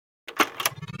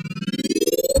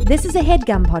This is a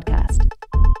HeadGum podcast.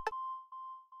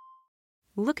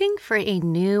 Looking for a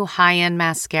new high-end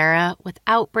mascara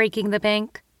without breaking the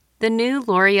bank? The new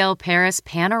L'Oreal Paris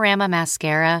Panorama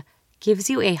Mascara gives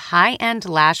you a high-end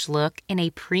lash look in a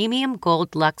premium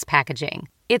gold luxe packaging.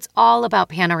 It's all about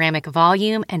panoramic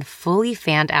volume and fully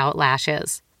fanned-out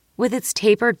lashes. With its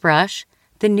tapered brush,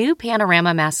 the new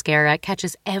Panorama Mascara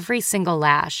catches every single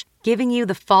lash, giving you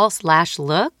the false lash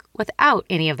look without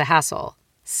any of the hassle.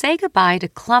 Say goodbye to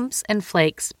clumps and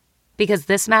flakes, because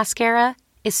this mascara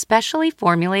is specially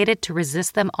formulated to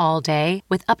resist them all day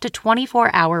with up to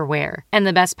 24-hour wear. And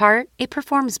the best part? It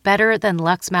performs better than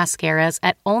Luxe mascaras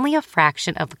at only a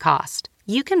fraction of the cost.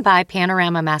 You can buy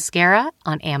Panorama Mascara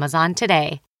on Amazon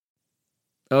today.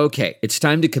 Okay, it's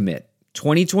time to commit.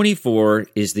 2024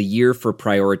 is the year for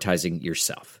prioritizing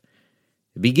yourself.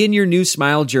 Begin your new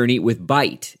smile journey with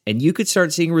Byte, and you could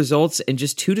start seeing results in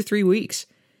just 2 to 3 weeks.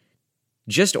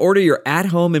 Just order your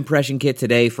at-home impression kit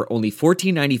today for only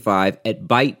 $14.95 at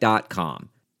Byte.com.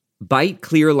 Byte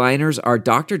clear liners are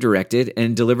doctor-directed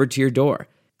and delivered to your door.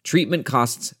 Treatment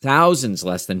costs thousands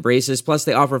less than braces, plus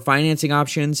they offer financing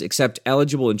options, accept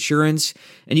eligible insurance,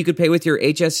 and you could pay with your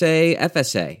HSA,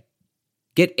 FSA.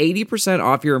 Get 80%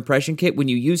 off your impression kit when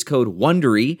you use code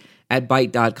WONDERY at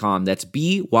Byte.com. That's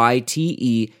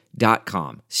BYTE.com.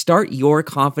 Start your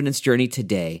confidence journey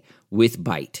today with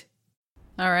Byte.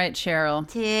 All right, Cheryl.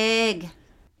 Tig,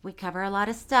 we cover a lot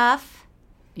of stuff.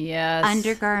 Yes.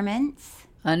 Undergarments.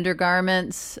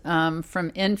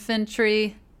 From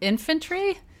infancy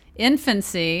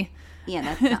Yeah,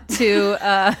 that's not.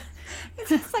 to...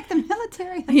 It's like the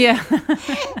military. Yeah.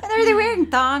 Are they wearing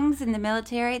thongs in the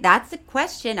military? That's the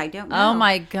question. I don't know. Oh,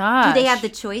 my gosh. Do they have the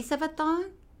choice of a thong?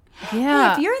 Yeah.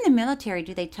 Hey, if you're in the military,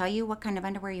 do they tell you what kind of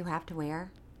underwear you have to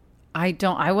wear?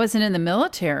 I wasn't in the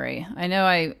military. I know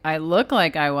I look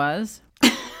like I was.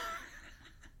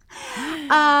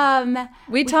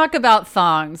 We talk about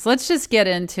thongs. Let's just get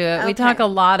into it. Okay. We talk a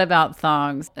lot about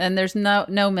thongs, and there's no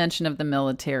mention of the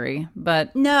military,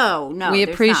 but No, we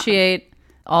there's appreciate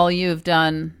all you've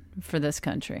done for this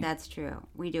country. That's true.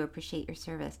 We do appreciate your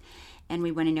service. And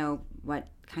we want to know what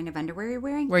kind of underwear you're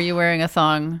wearing. Were you wearing a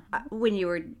thong When you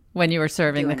were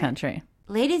serving the doing it. country?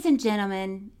 Ladies and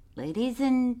gentlemen, ladies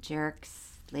and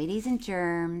jerks, ladies and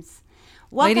germs,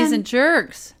 welcome. Ladies and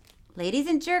jerks. Ladies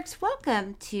and jerks,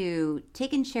 welcome to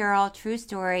Tig and Cheryl, True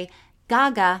Story,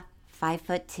 Gaga,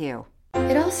 5'2".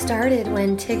 It all started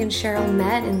when Tig and Cheryl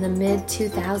met in the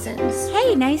mid-2000s.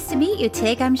 Hey, nice to meet you,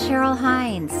 Tig. I'm Cheryl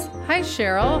Hines. Hi,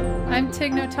 Cheryl. I'm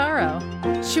Tig Notaro.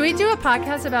 Should we do a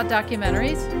podcast about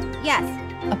documentaries? Yes.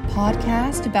 A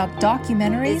podcast about Is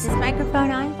documentaries? this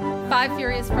microphone on? 5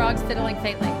 furious frogs fiddling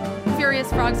faintly. Furious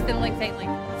frogs fiddling faintly.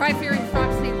 5 furious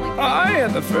frogs fiddling faintly. I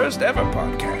am the first ever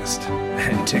podcast,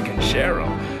 and Tig and Cheryl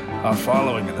are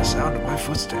following in the sound of my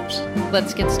footsteps.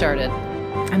 Let's get started.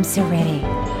 I'm so ready.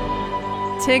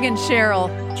 Tig and Cheryl.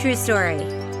 True Story.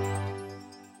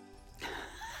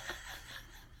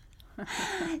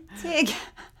 Tig,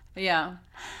 Yeah. are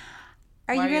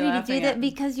Why you are you ready to do laughing that? at?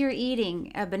 Because you're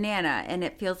eating a banana and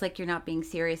it feels like you're not being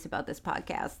serious about this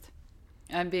podcast.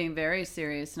 I'm being very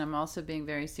serious, and I'm also being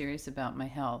very serious about my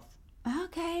health.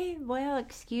 Okay, well,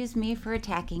 excuse me for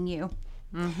attacking you.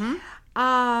 Mm-hmm.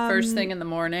 First thing in the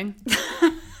morning.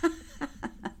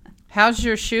 How's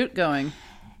your shoot going?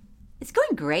 It's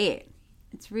going great.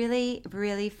 It's really,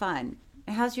 really fun.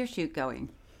 How's your shoot going?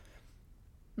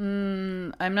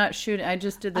 I'm not shooting. I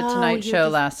just did the Oh, Tonight you Show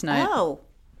just- last night. Oh.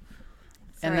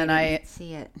 And Sorry, then I I didn't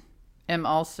see it. am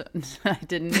also... I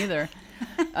didn't either.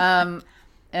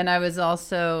 And I was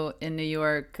also in New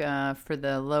York for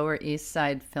the Lower East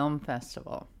Side Film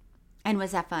Festival. And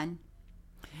was that fun?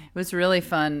 It was really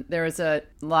fun. There was a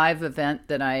live event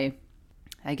that I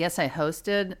guess I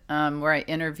hosted, where I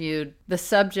interviewed the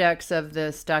subjects of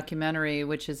this documentary,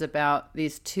 which is about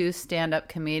these two stand-up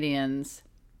comedians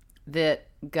that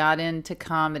got into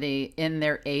comedy in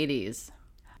their 80s.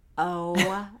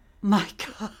 Oh, my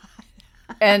God.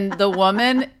 And the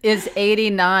woman is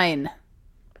 89,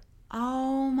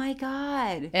 Oh, my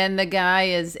God. and the guy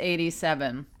is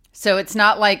 87. So it's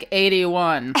not like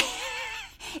 81.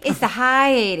 It's the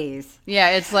high 80s. Yeah,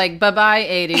 it's like bye-bye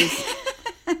 80s.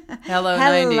 Hello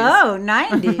 90s. Hello,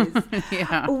 90s.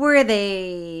 Yeah. Were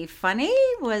they funny?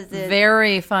 Was it?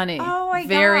 Very funny. Oh, my God.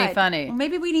 Very funny. Well,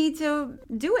 maybe we need to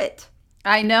do it.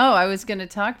 I know. I was going to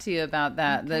talk to you about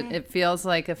that. That Okay. it feels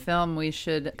like a film we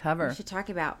should cover. We should talk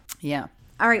about. Yeah.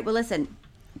 All right, well, listen.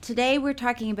 Today we're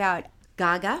talking about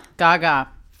Gaga, Gaga.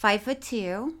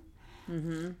 5'2".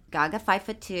 Gaga,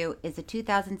 5'2", is a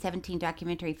 2017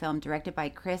 documentary film directed by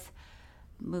Chris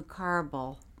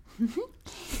Muckarbel.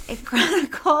 It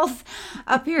chronicles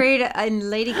a period in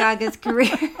Lady Gaga's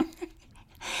career.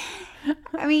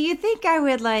 I mean, you think I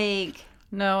would like...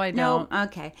 No, I don't. No?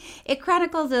 Okay. It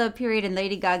chronicles a period in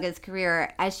Lady Gaga's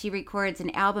career as she records an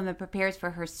album and prepares for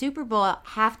her Super Bowl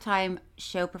halftime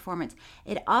show performance.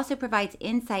 It also provides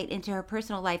insight into her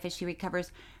personal life as she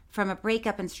recovers from a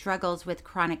breakup and struggles with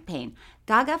chronic pain.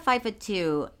 Gaga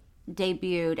 5'2"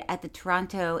 debuted at the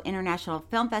Toronto International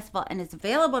Film Festival and is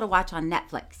available to watch on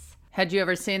Netflix. Had you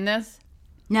ever seen this?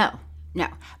 No.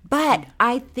 But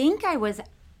I think I was...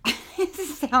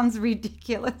 This sounds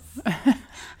ridiculous.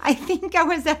 I think I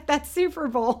was at that Super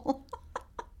Bowl.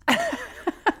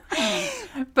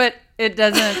 But it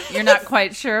doesn't, you're not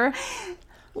quite sure?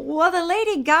 Well, the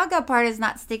Lady Gaga part is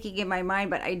not sticking in my mind,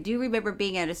 but I do remember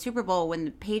being at a Super Bowl when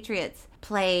the Patriots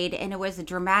played and it was a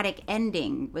dramatic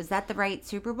ending. Was that the right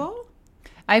Super Bowl?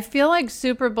 I feel like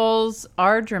Super Bowls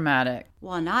are dramatic.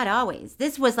 Well, not always.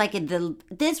 This was like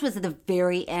this was at the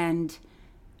very end.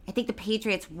 I think the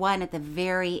Patriots won at the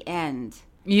very end.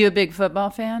 You a big football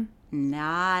fan?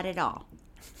 Not at all.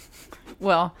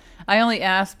 Well, I only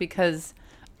asked because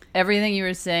everything you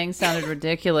were saying sounded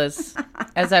ridiculous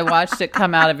as I watched it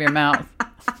come out of your mouth.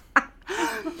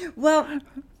 Well,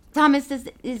 Thomas, does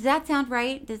that sound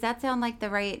right? Does that sound like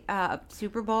the right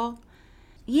Super Bowl?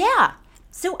 Yeah.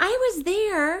 So I was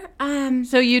there.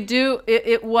 So you do,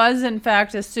 it was in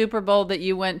fact a Super Bowl that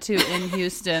you went to in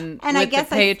Houston And with I guess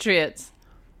the Patriots.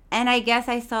 And I guess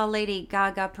I saw Lady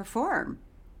Gaga perform.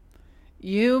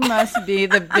 You must be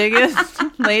the biggest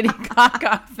Lady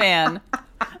Gaga fan,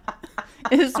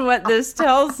 is what this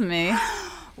tells me.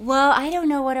 Well, I don't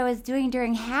know what I was doing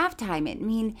during halftime. I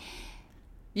mean...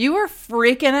 You were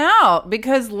freaking out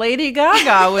because Lady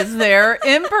Gaga was there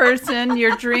in person.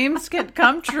 Your dreams could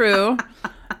come true.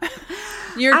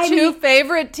 Your two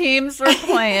favorite teams were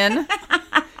playing.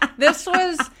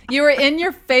 You were in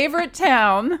your favorite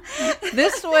town.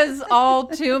 This was all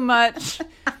too much.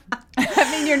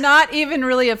 I mean, you're not even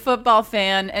really a football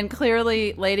fan, and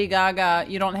clearly Lady Gaga,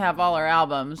 you don't have all her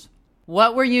albums.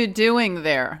 What were you doing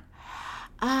there?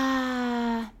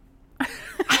 I'm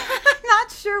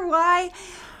not sure why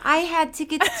I had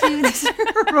tickets to the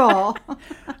Super Bowl.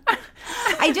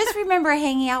 I just remember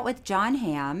hanging out with John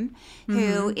Hamm,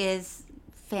 who is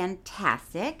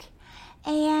fantastic,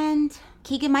 and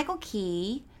Keegan-Michael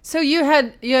Key. So you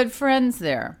had friends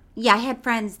there. Yeah, I had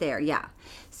friends there, yeah.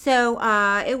 So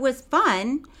it was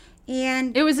fun.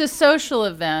 And it was a social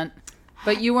event,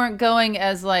 but you weren't going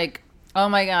as like, oh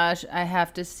my gosh, I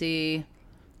have to see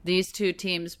these two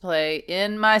teams play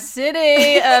in my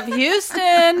city of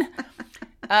Houston.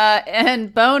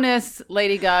 And bonus,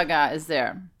 Lady Gaga is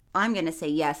there. I'm going to say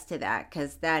yes to that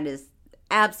because that is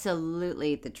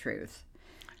absolutely the truth.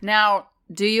 Now,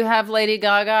 do you have Lady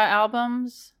Gaga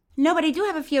albums? No, but I do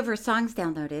have a few of her songs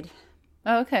downloaded.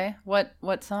 Oh, okay.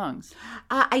 What songs?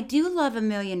 I do love A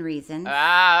Million Reasons. Oh,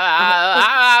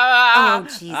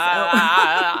 jeez.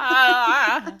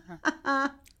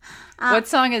 What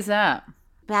song is that?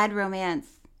 Bad Romance.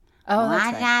 Oh,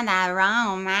 that's right. That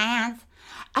romance.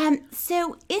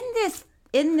 So in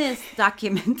this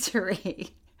documentary,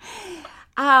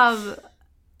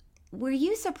 were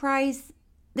you surprised?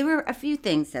 There were a few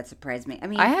things that surprised me. I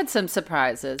mean, I had some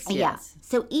surprises. Yes. Yeah.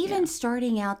 So even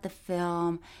starting out the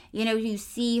film, you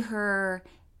see her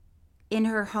in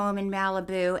her home in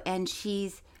Malibu, and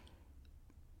she's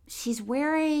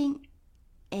wearing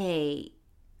a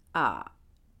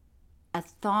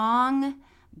thong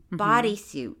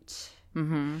bodysuit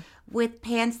with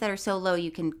pants that are so low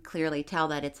you can clearly tell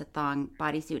that it's a thong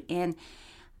bodysuit. And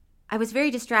I was very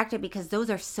distracted because those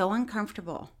are so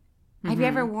uncomfortable. Have you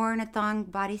ever worn a thong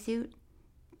bodysuit?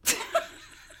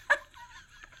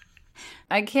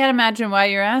 I can't imagine why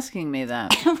you're asking me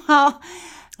that. Well,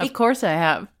 of course I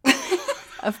have.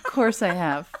 Of course I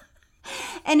have.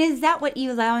 And is that what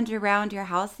you lounge around your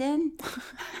house in?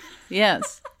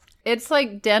 Yes. It's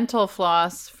like dental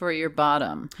floss for your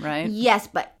bottom, right? Yes,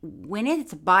 but when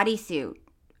it's a bodysuit,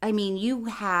 I mean,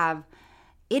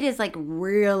 it is like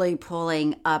really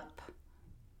pulling up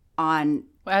on...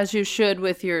 As you should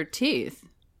with your teeth.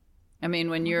 I mean,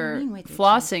 when you're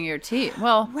flossing your teeth.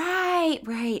 Well,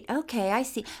 right. Okay, I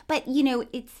see. But,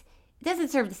 it doesn't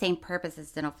serve the same purpose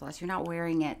as dental floss. You're not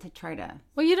wearing it to try to...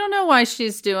 Well, you don't know why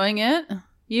she's doing it.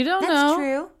 You don't know. That's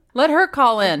true. Let her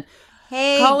call in.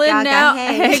 Hey, call in Gaga, now.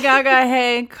 hey. Hey, Gaga,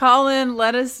 hey. Call in.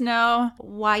 Let us know.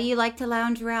 Why you like to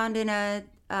lounge around in a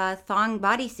thong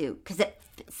bodysuit? Because it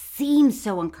seems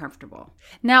so uncomfortable.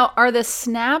 Now, are the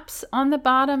snaps on the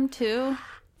bottom, too?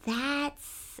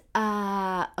 That's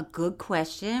a good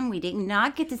question. We did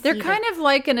not get to see. They're kind of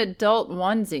like an adult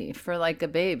onesie for like a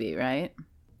baby, right?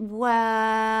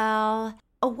 Well,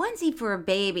 a onesie for a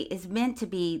baby is meant to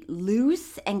be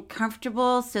loose and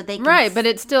comfortable so they can... Right, but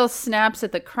it still snaps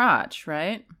at the crotch,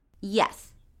 right?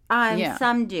 Yes. Yeah.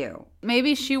 Some do.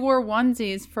 Maybe she wore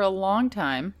onesies for a long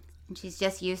time. And she's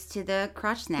just used to the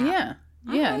crotch snap. Yeah.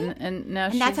 Yeah, Alright. and now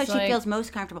And she's that's how she like, feels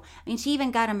most comfortable. I mean, she even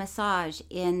got a massage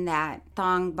in that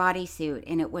thong bodysuit,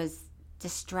 and it was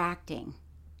distracting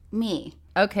me.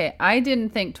 Okay, I didn't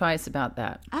think twice about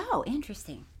that. Oh,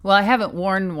 interesting. Well, I haven't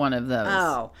worn one of those.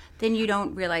 Oh, then you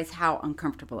don't realize how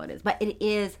uncomfortable it is. But it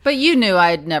is. But you knew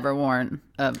I'd never worn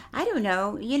a... I don't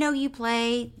know. You know, you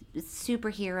play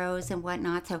superheroes and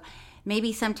whatnot, so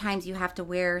maybe sometimes you have to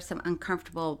wear some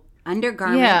uncomfortable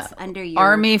undergarments under your...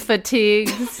 army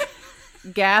fatigues,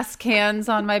 gas cans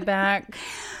on my back.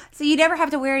 So you never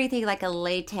have to wear anything like a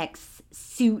latex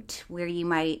suit where you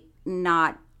might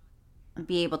not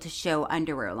be able to show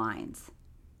underwear lines.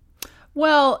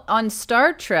 Well, on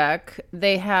Star Trek,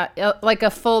 they had like a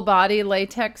full body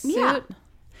latex suit. Yeah.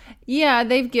 Yeah,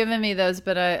 they've given me those,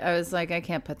 but I was like, I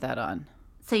can't put that on.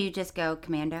 So you just go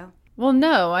commando? Well,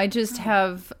 no, I just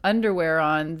have underwear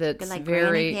on that's Like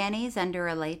very... granny panties under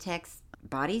a latex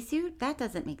bodysuit? That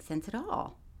doesn't make sense at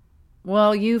all.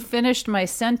 Well, you finished my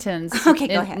sentence. Okay,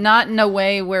 go ahead. Not in a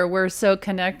way where we're so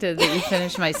connected that you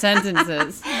finish my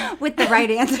sentences. With the right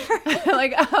answer.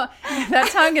 Like, oh,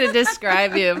 that's how I'm going to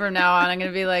describe you from now on. I'm going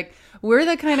to be like, we're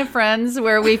the kind of friends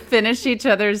where we finish each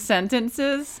other's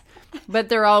sentences, but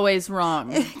they're always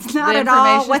wrong. It's not at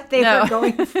all what they were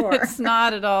going for. It's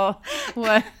not at all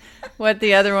what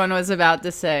the other one was about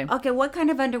to say. Okay, what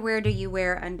kind of underwear do you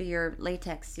wear under your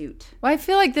latex suit? Well, I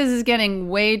feel like this is getting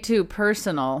way too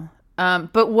personal.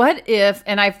 But what if,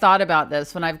 and I've thought about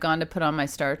this when I've gone to put on my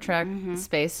Star Trek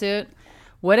spacesuit,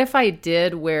 what if I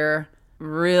did wear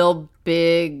real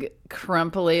big,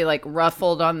 crumply, like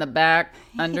ruffled on the back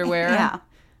underwear? Yeah.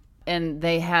 And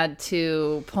they had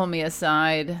to pull me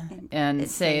aside and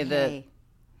say that,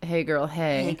 hey girl,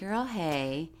 hey. Hey girl,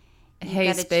 hey.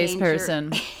 Hey space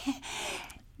person.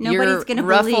 Nobody's going to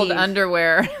ruffled believe.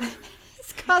 underwear.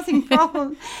 It's causing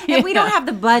problems. And we don't have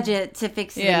the budget to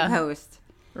fix it in post.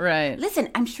 Right. Listen,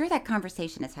 I'm sure that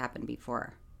conversation has happened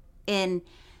before in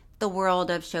the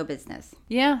world of show business.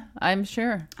 Yeah, I'm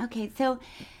sure. Okay, so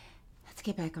let's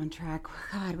get back on track.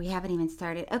 God, we haven't even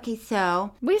started. Okay,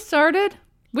 so we started.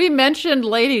 We mentioned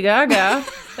Lady Gaga.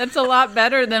 That's a lot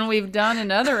better than we've done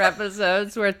in other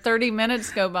episodes where 30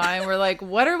 minutes go by and we're like,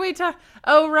 what are we talking?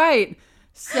 Oh, right.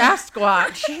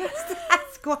 Sasquatch.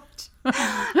 Sasquatch.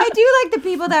 I do like the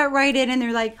people that write in and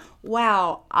they're like,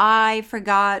 wow, I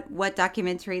forgot what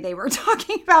documentary they were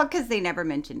talking about because they never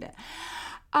mentioned it.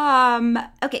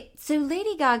 Okay, so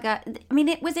Lady Gaga, I mean,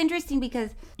 it was interesting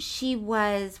because she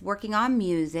was working on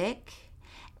music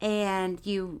and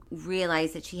you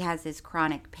realize that she has this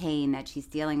chronic pain that she's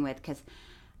dealing with because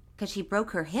she broke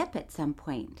her hip at some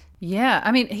point. Yeah,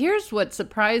 I mean, here's what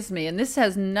surprised me, and this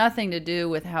has nothing to do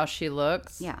with how she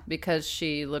looks. Yeah. Because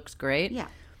she looks great. Yeah.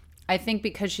 I think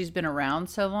because she's been around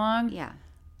so long. Yeah.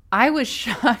 I was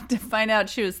shocked to find out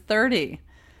she was 30.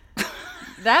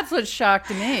 That's what shocked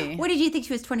me. What did you think?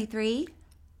 She was 23?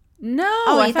 No,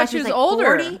 Oh, I thought she was like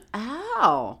older. 40?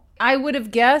 Oh. I would have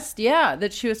guessed, yeah,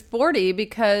 that she was 40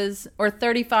 because, or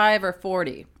 35 or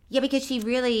 40. Yeah, because she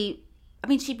really, I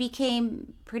mean, she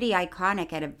became pretty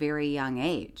iconic at a very young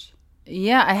age.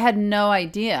 Yeah, I had no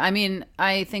idea. I mean,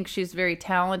 I think she's very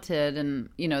talented and,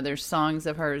 you know, there's songs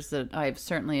of hers that I've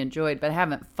certainly enjoyed, but I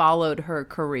haven't followed her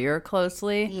career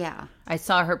closely. Yeah. I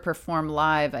saw her perform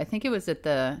live. I think it was at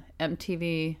the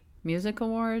MTV Music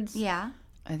Awards. Yeah.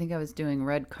 I think I was doing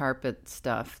red carpet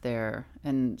stuff there,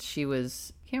 and she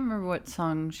was, I can't remember what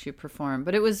song she performed,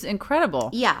 but it was incredible.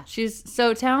 Yeah. She's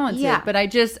so talented, Yeah. but I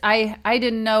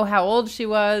didn't know how old she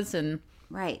was, and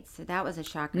Right. So that was a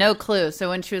shocker. no clue. So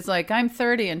when she was like, I'm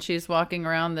 30, and she's walking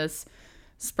around this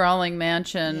sprawling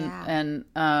mansion, Yeah. and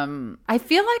I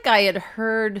feel like I had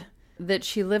heard that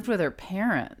she lived with her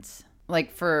parents,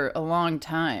 like for a long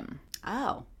time.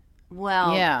 Oh.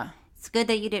 Well. Yeah. It's good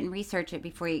that you didn't research it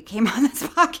before you came on this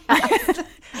podcast.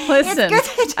 Listen,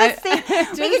 it's good to just say,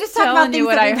 we can just talk about telling things you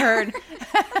what that I we know. heard.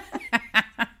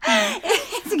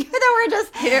 It's good that we're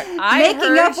just I making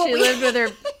heard up what she we... lived with her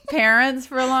parents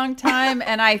for a long time,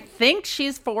 and I think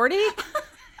she's 40.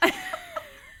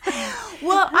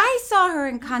 Well, I saw her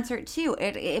in concert too.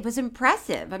 It was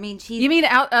impressive. I mean, You mean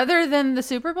other than the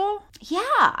Super Bowl? Yeah,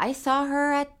 I saw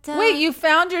her at... Wait, you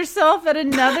found yourself at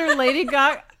another Lady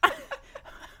Gaga?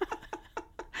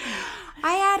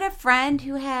 I had a friend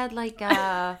who had like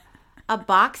a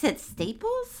box at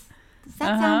Staples. Does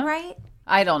that sound right?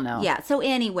 I don't know. Yeah. So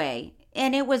anyway,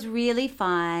 And it was really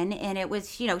fun. And it was,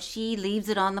 she leaves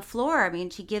it on the floor. I mean,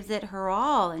 she gives it her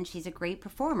all, and she's a great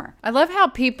performer. I love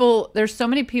how there's so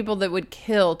many people that would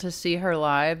kill to see her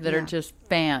live that are just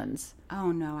fans.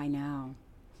 Oh, no, I know.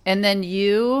 And then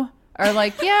you are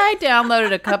like, yeah, I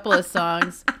downloaded a couple of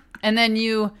songs. And then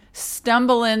you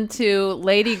stumble into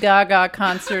Lady Gaga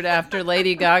concert after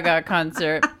Lady Gaga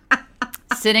concert,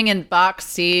 sitting in box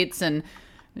seats and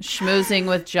schmoozing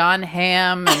with John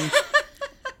Hamm. And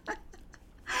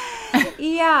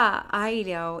yeah, I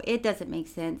know. It doesn't make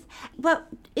sense. But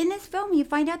in this film, you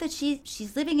find out that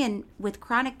she's living with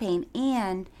chronic pain,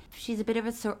 and she's a bit of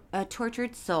a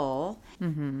tortured soul.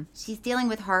 Mm-hmm. She's dealing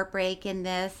with heartbreak in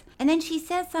this. And then she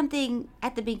says something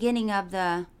at the beginning of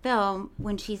the film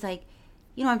when she's like,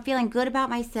 I'm feeling good about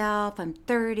myself. I'm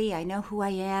 30. I know who I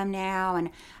am now,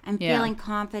 and I'm feeling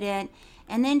confident.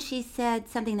 And then she said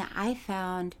something that I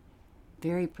found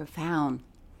very profound.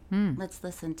 Let's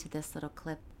listen to this little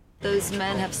clip. Those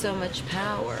men have so much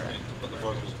power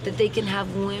that they can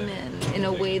have women in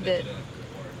a way that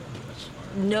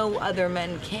no other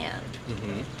men can.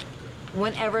 Mm-hmm.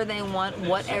 Whenever they want,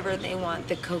 whatever they want.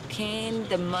 The cocaine,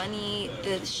 the money,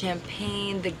 the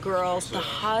champagne, the girls, the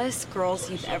hottest girls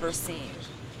you've ever seen.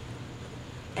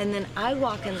 And then I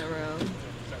walk in the room,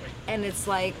 and it's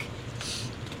like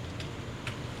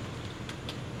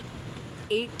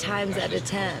 8 times out of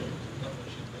 10,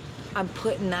 I'm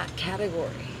put in that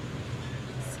category.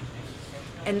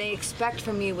 And they expect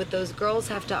from me what those girls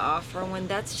have to offer when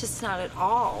that's just not at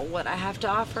all what I have to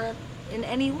offer in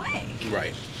any way.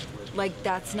 Right. Like,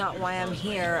 that's not why I'm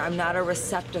here. I'm not a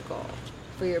receptacle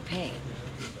for your pain.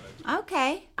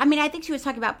 Okay. I mean, I think she was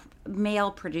talking about male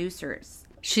producers.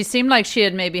 she seemed like she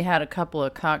had maybe had a couple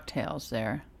of cocktails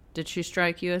there. Did she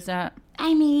strike you as that?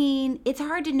 I mean, it's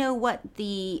hard to know what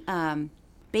the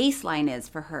baseline is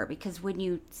for her, because when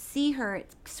you see her,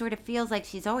 it sort of feels like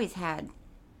she's always had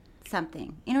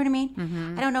something. You know what I mean?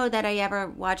 Mm-hmm. I don't know that I ever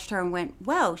watched her and went,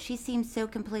 whoa, she seems so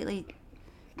completely...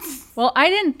 Well, I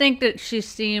didn't think that she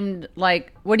seemed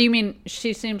like... What do you mean?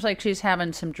 She seems like she's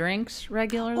having some drinks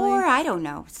regularly? Or, I don't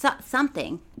know,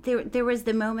 something. There was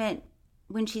the moment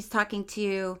when she's talking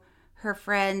to her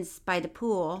friends by the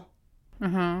pool,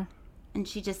 mm-hmm. and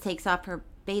she just takes off her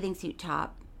bathing suit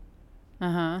top,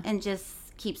 uh-huh. and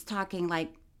just keeps talking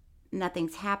like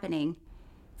nothing's happening.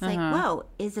 It's uh-huh. like, whoa,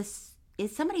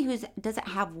 is somebody who doesn't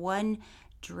have one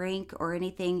drink or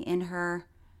anything in her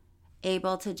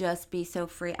able to just be so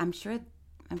free? I'm sure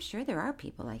there are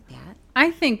people like that.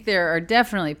 I think there are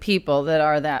definitely people that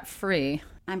are that free.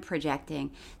 I'm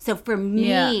projecting. So for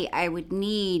me, I would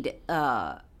need...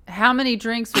 How many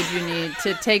drinks would you need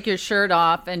to take your shirt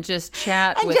off and just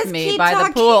chat and with just me by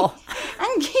the pool?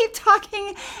 And keep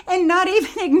talking and not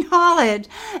even acknowledge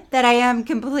that I am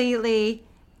completely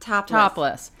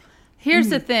topless. Here's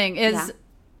the thing is,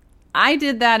 I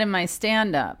did that in my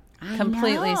stand-up,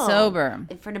 completely sober.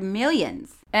 In front of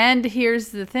millions. And here's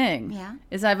the thing,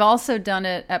 is I've also done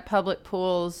it at public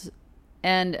pools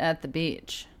and at the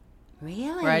beach.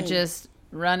 Really? Where I just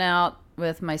run out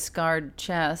with my scarred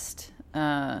chest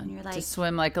to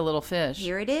swim like a little fish.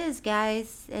 Here it is,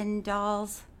 guys and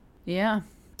dolls. Yeah.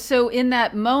 So in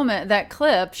that moment, that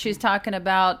clip, she's talking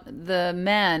about the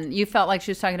men. You felt like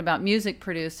she was talking about music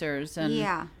producers. And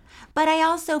yeah. But I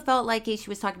also felt like she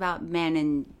was talking about men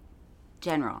in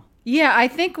general. Yeah, I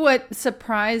think what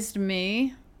surprised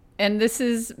me, and this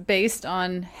is based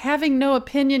on having no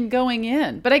opinion going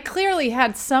in, but I clearly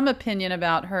had some opinion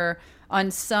about her on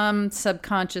some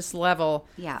subconscious level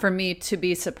for me to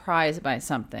be surprised by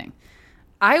something.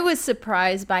 I was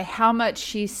surprised by how much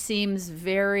she seems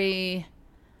very,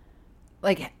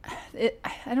 I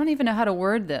don't even know how to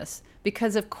word this,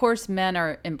 because of course men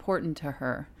are important to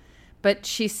her, but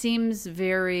she seems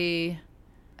very,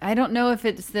 I don't know if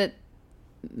it's that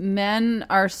men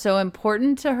are so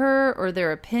important to her or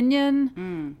their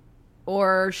opinion,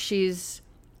 or she's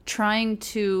trying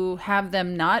to have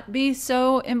them not be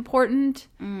so important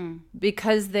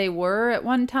because they were at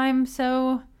one time.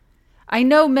 So I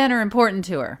know men are important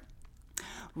to her.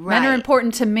 Right. Men are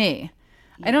important to me.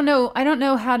 Yeah. I don't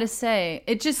know how to say.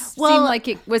 It just seemed like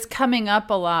it was coming up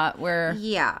a lot where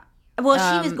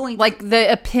well, she was going like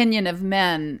the opinion of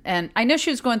men, and I know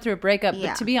she was going through a breakup,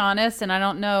 but to be honest, and I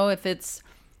don't know if it's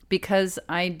because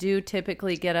I do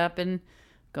typically get up and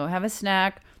go have a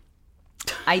snack,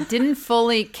 I didn't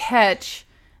fully catch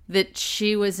that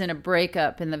she was in a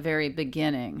breakup in the very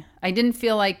beginning. I didn't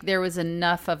feel like there was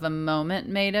enough of a moment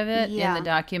made of it in the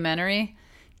documentary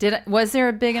Was there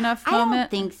a big enough moment? I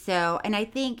don't think so. And I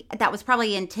think that was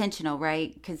probably intentional,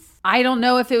 right? Because I don't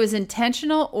know if it was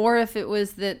intentional or if it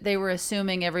was that they were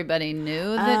assuming everybody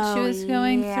knew that she was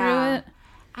going through it.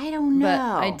 I don't know.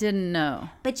 But I didn't know.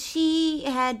 But she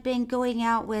had been going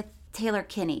out with Taylor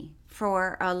Kinney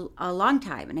for a long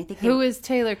time. And I think Who is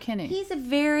Taylor Kinney? He's a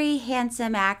very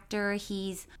handsome actor.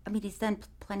 He's done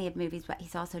plenty of movies, but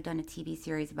he's also done a TV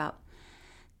series about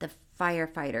the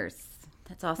firefighters.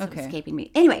 That's also escaping me.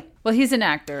 Anyway. Well, he's an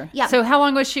actor. Yeah. So how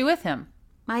long was she with him?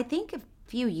 I think a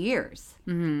few years.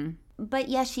 Mm-hmm. But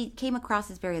yeah, she came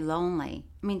across as very lonely.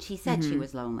 I mean, she said she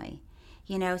was lonely,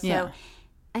 so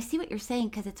I see what you're saying,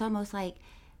 because it's almost like,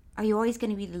 are you always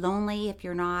going to be lonely if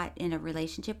you're not in a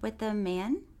relationship with a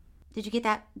man? Did you get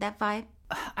that vibe?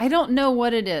 I don't know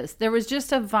what it is. There was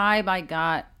just a vibe I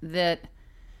got that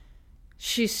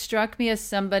she struck me as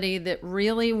somebody that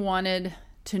really wanted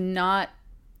to not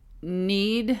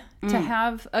need to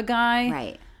have a guy,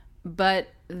 right? But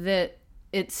that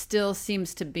it still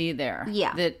seems to be there.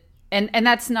 Yeah. That and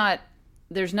that's not.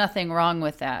 There's nothing wrong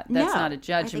with that. That's not a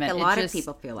judgment. I think a lot of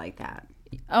people feel like that.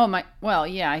 Oh my! Well,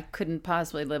 yeah, I couldn't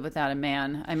possibly live without a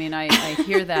man. I mean, I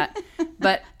hear that,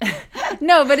 but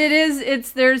no, but it is.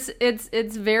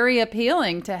 It's very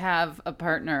appealing to have a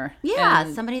partner.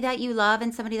 Yeah, somebody that you love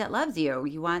and somebody that loves you.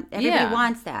 Everybody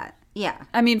wants that. Yeah.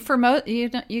 I mean, for most, you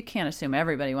can't assume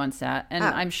everybody wants that. And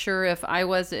I'm sure if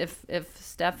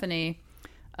Stephanie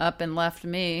up and left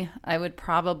me, I would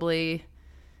probably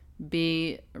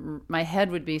my head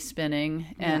would be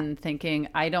spinning and thinking,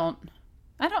 I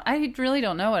really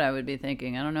don't know what I would be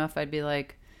thinking. I don't know if I'd be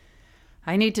like,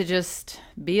 I need to just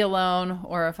be alone,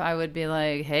 or if I would be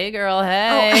like, hey girl,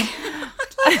 hey. Oh,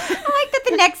 I like that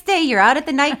the next day you're out at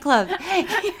the nightclub.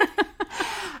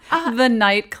 The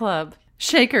nightclub.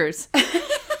 Shakers.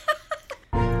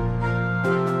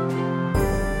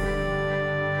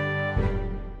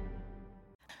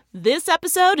 This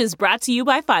episode is brought to you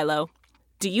by Philo.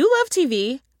 Do you love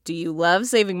TV? Do you love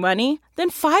saving money?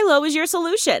 Then Philo is your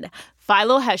solution.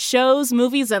 Philo has shows,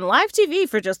 movies, and live TV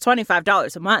for just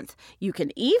 $25 a month. You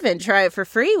can even try it for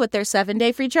free with their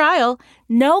 7-day free trial.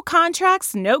 No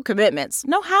contracts, no commitments,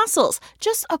 no hassles.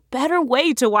 Just a better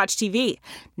way to watch TV.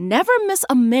 Never miss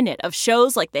a minute of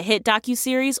shows like the hit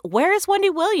docuseries Where is Wendy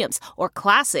Williams? Or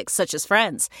classics such as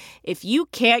Friends. If you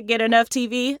can't get enough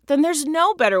TV, then there's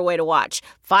no better way to watch.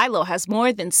 Philo has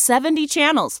more than 70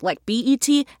 channels like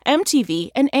BET,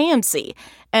 MTV, and AMC.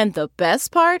 And the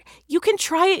best part? You can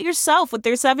try it yourself with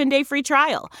their 7-day free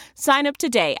trial. Sign up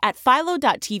today at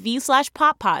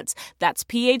philo.tv/poppods. That's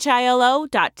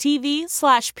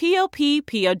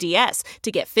philo.tv/POPPODS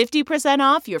to get 50%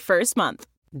 off your first month.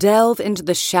 Delve into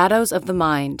the shadows of the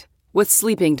mind with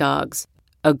Sleeping Dogs,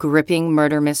 a gripping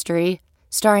murder mystery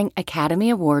starring Academy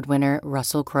Award winner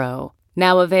Russell Crowe.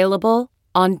 Now available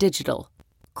on digital.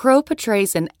 Crowe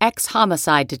portrays an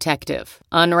ex-homicide detective,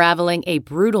 unraveling a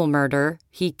brutal murder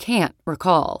he can't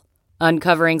recall.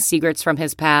 Uncovering secrets from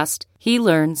his past, he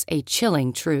learns a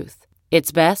chilling truth.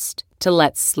 It's best to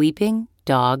let sleeping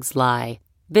dogs lie.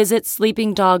 Visit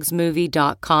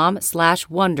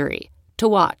sleepingdogsmovie.com/Wondery to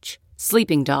watch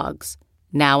Sleeping Dogs,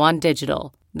 now on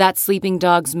digital. That's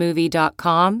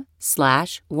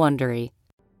sleepingdogsmovie.com/Wondery.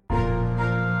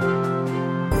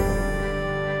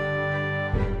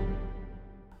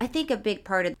 I think a big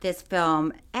part of this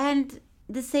film, and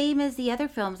the same as the other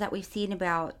films that we've seen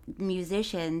about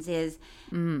musicians, is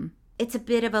it's a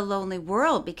bit of a lonely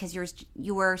world because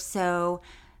you are so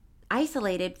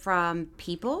isolated from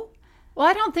people. Well,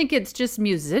 I don't think it's just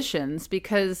musicians,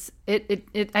 because it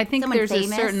I think Someone there's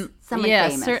famous? a certain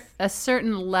Famous. a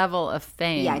certain level of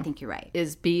fame. Yeah, I think you're right.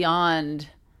 Is beyond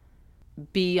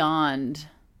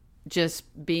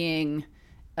just being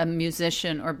a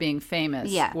musician or being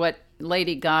famous. Yeah. What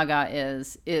Lady Gaga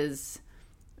is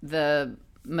the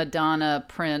Madonna,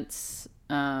 Prince,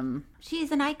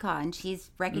 she's an icon. She's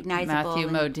recognizable. Matthew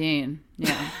Modine.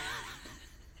 Yeah.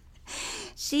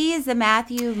 She is the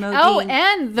Matthew Modine. Oh,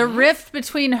 and the rift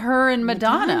between her and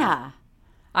Madonna.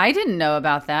 I didn't know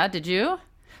about that. Did you?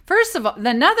 First of all,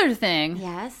 another thing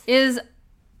is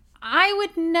I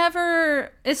would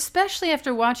never, especially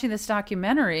after watching this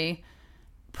documentary,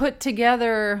 put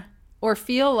together or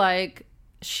feel like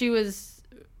she was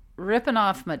ripping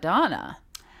off Madonna.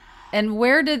 And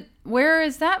where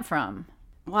is that from?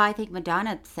 Well, I think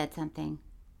Madonna said something.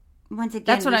 Once again,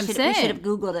 that's what I'm saying. We should have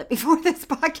Googled it before this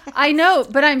podcast. I know,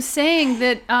 but I'm saying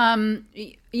that,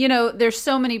 there's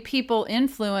so many people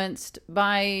influenced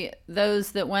by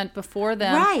those that went before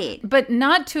them. Right. But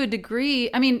not to a degree.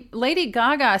 I mean, Lady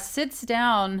Gaga sits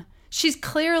down. She's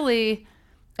clearly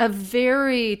a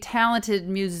very talented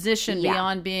musician Yeah.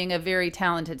 beyond being a very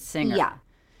talented singer. Yeah.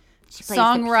 She plays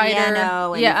Songwriter. the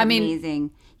piano and Yeah, is I mean,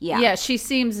 amazing. Yeah, she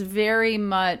seems very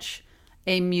much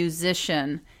a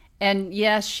musician. And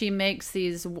yes, she makes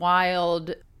these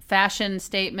wild fashion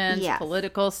statements, Yes.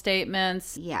 political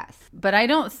statements. Yes. But I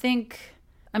don't think,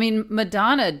 I mean,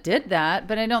 Madonna did that,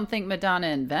 but I don't think Madonna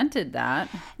invented that.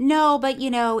 No, but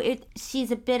she's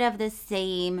a bit of the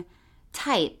same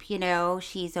type.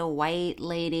 She's a white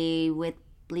lady with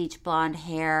bleach blonde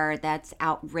hair that's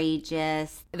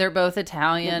outrageous. They're both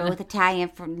Italian. They're both Italian,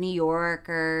 from New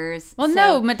Yorkers. Well,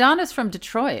 no, Madonna's from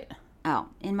Detroit. Oh,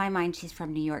 in my mind, she's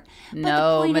from New York. But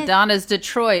No, the point is- Madonna's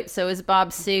Detroit. So is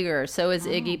Bob Seger. So is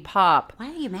Iggy Pop.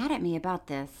 why are you mad at me about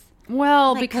this?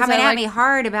 Well, Like, because coming I at like, me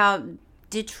hard about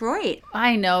Detroit.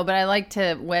 I know, but I like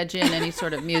to wedge in any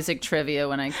sort of music trivia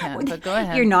when I can. But go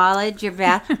ahead. Your knowledge, your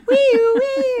vast.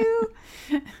 Wee-oo.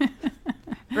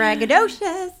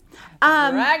 Braggadocious.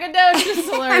 Braggadocious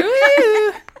alert.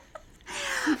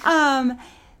 Woo!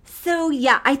 So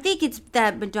yeah, I think it's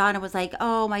that Madonna was like,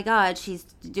 oh my God, she's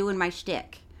doing my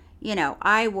shtick.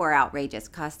 I wore outrageous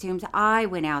costumes. I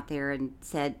went out there and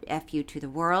said F you to the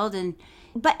world. And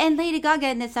Lady Gaga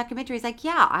in this documentary is like,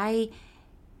 yeah,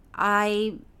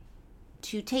 I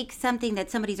to take something that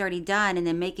somebody's already done and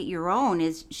then make it your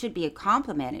own should be a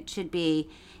compliment. It should be,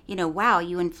 wow,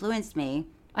 you influenced me.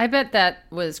 I bet that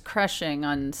was crushing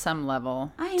on some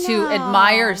level. I To know.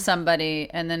 admire somebody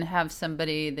and then have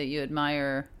somebody that you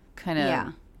admire kind of.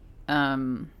 Yeah.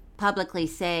 Publicly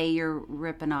say you're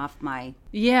ripping off my.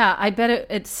 Yeah, I bet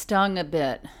it stung a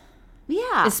bit.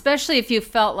 Yeah. Especially if you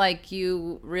felt like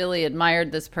you really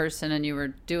admired this person and you were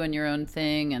doing your own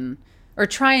thing or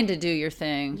trying to do your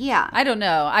thing. Yeah. I don't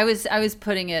know. I was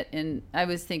putting it in. I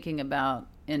was thinking about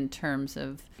in terms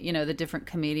of the different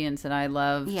comedians that I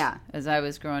loved. Yeah. As I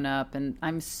was growing up, and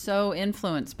I'm so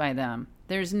influenced by them.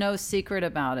 There's no secret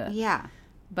about it. Yeah.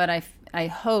 But I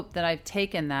hope that I've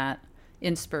taken that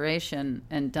inspiration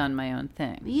and done my own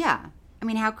thing. Yeah. I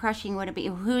mean, how crushing would it be?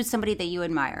 Who's somebody that you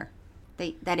admire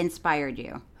that inspired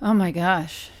you? Oh my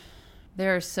gosh.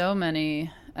 There are so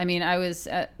many. I mean, I was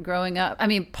growing up. I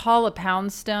mean, Paula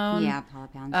Poundstone. Yeah, Paula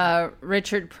Poundstone.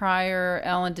 Richard Pryor,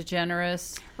 Ellen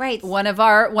DeGeneres. Right. One of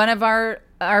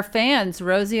our fans,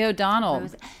 Rosie O'Donnell.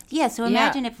 Yeah, so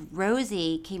imagine if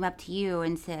Rosie came up to you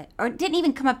and said, or didn't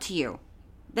even come up to you,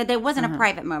 that there wasn't a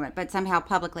private moment, but somehow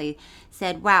publicly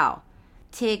said, wow,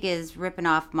 Tig is ripping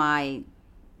off my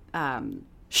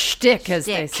shtick, as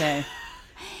they say.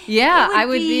 Yeah, I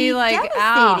would be like,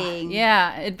 ow.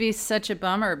 Yeah, it'd be such a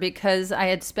bummer because I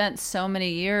had spent so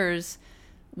many years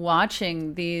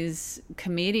watching these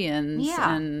comedians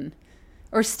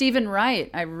or Stephen Wright.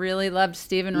 I really loved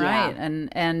Stephen Wright,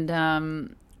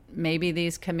 and maybe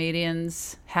these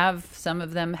comedians some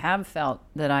of them have felt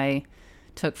that I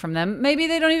took from them. Maybe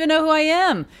they don't even know who I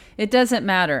am. It doesn't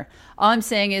matter. All I'm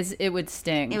saying is it would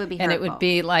sting. It would be and hurtful. it would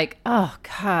be like, oh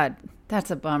God,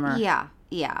 that's a bummer. Yeah,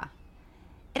 yeah.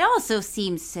 It also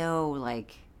seems so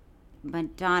like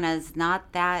Madonna's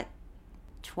not that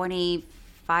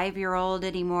 25-year-old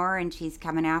anymore, and she's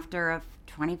coming after a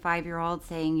 25-year-old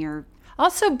saying you're...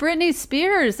 Also, Britney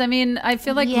Spears. I mean, I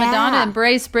feel like Yeah. Madonna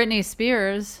embraced Britney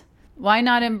Spears. Why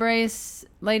not embrace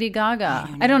Lady Gaga?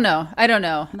 I don't know.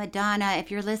 Madonna,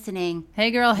 if you're listening...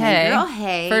 Hey, girl, hey. Hey, girl,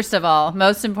 hey. First of all,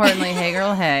 most importantly, hey,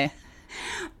 girl, hey.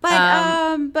 But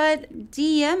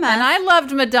DM us. And I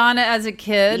loved Madonna as a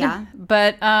kid. Yeah.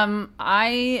 But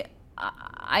I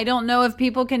don't know if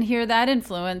people can hear that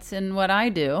influence in what I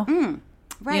do.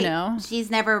 Right. She's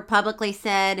never publicly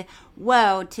said,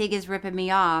 whoa, Tig is ripping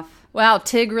me off. Wow,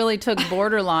 Tig really took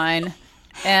Borderline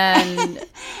and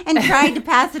tried to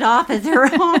pass it off as her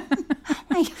own. Oh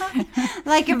my God.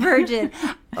 Like a virgin.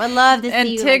 I love to see and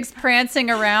you. Tig's prancing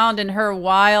around in her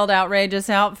wild, outrageous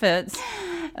outfits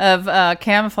of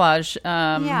camouflage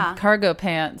cargo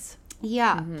pants.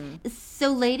 Yeah.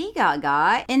 So Lady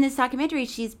Gaga, in this documentary,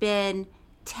 she's been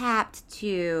tapped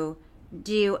to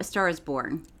do A Star Is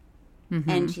Born.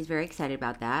 And she's very excited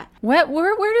about that. Where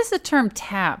does the term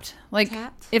tapped? Like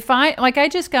Tapped? if I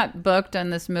just got booked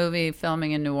on this movie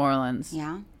filming in New Orleans.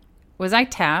 Yeah. Was I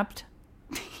tapped?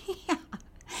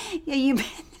 Yeah, you.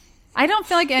 I don't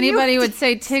feel like anybody would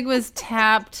say Tig was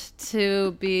tapped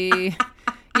to be.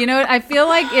 I feel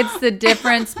like it's the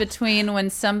difference between when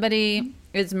somebody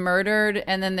is murdered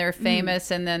and then they're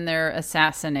famous and then they're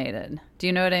assassinated. Do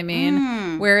you know what I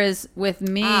mean? Whereas with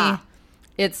me,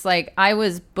 it's like I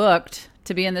was booked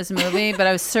to be in this movie, but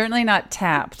I was certainly not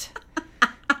tapped.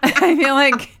 I feel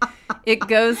like it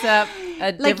goes up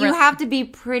a Like, you different... have to be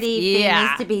pretty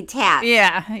famous to be tapped.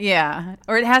 Yeah.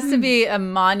 Or it has to be a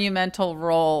monumental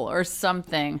role or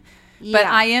something. But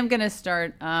I am going to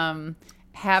start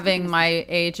having my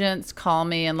agents call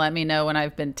me and let me know when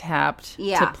I've been tapped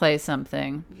to play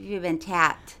something. You've been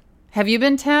tapped. Have you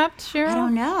been tapped, Cheryl? I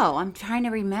don't know. I'm trying to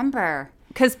remember.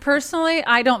 Because personally,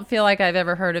 I don't feel like I've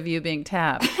ever heard of you being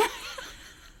tapped.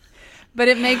 But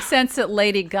it makes sense that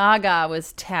Lady Gaga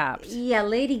was tapped. Yeah,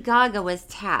 Lady Gaga was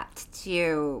tapped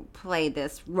to play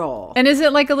this role. And is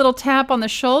it like a little tap on the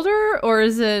shoulder, or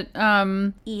is it...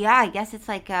 Yeah, I guess it's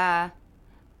like...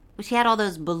 she had all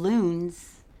those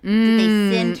balloons. Did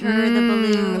they send her the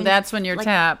balloons? That's when you're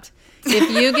tapped. If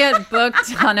you get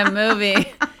booked on a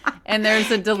movie and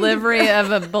there's a delivery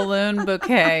of a balloon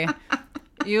bouquet,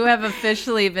 you have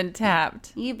officially been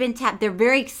tapped. You've been tapped. They're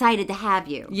very excited to have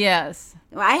you. Yes.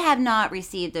 Well, I have not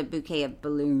received a bouquet of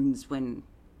balloons when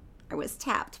I was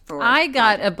tapped for... I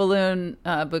got a balloon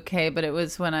bouquet, but it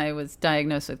was when I was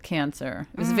diagnosed with cancer.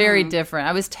 It was very different.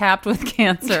 I was tapped with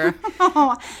cancer.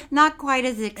 Oh, not quite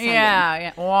as exciting.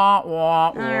 Yeah. Wah,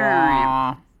 wah,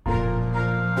 wah.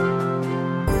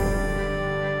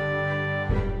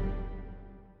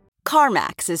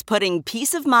 CarMax is putting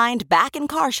peace of mind back in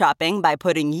car shopping by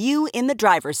putting you in the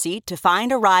driver's seat to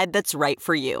find a ride that's right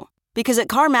for you. Because at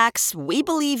CarMax, we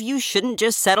believe you shouldn't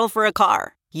just settle for a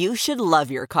car. You should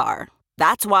love your car.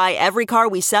 That's why every car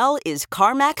we sell is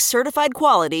CarMax certified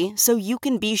quality, so you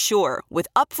can be sure with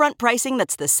upfront pricing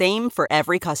that's the same for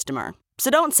every customer. So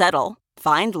don't settle.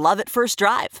 Find love at first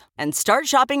drive and start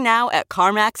shopping now at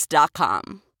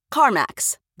CarMax.com.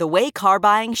 CarMax, the way car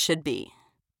buying should be.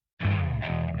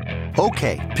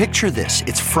 Okay, picture this.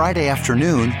 It's Friday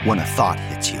afternoon when a thought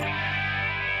hits you.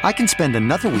 I can spend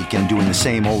another weekend doing the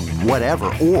same old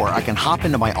whatever, or I can hop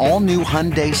into my all-new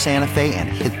Hyundai Santa Fe and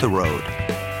hit the road.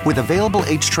 With available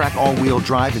H-Track all-wheel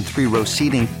drive and 3-row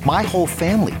seating, my whole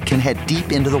family can head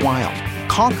deep into the wild.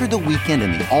 Conquer the weekend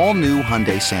in the all-new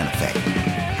Hyundai Santa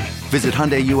Fe. Visit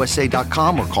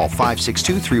HyundaiUSA.com or call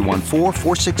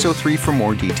 562-314-4603 for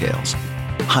more details.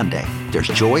 Hyundai, there's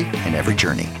joy in every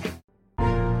journey.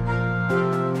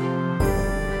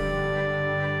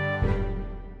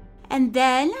 And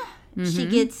then she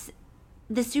gets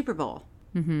the Super Bowl.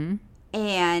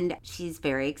 And she's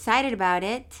very excited about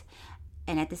it.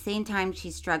 And at the same time,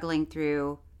 she's struggling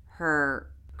through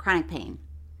her chronic pain.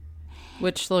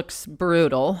 Which looks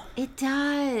brutal. It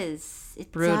does. It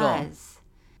brutal. does.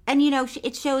 And, you know,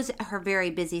 it shows her very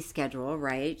busy schedule,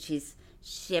 right?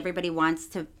 Everybody wants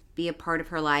to be a part of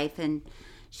her life. And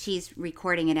she's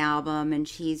recording an album and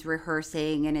she's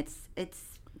rehearsing. And it's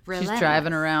relentless. She's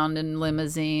driving around in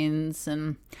limousines,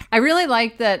 and I really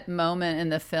like that moment in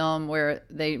the film where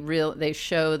they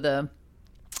show the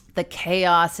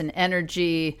chaos and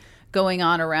energy going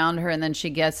on around her, and then she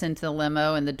gets into the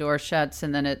limo and the door shuts,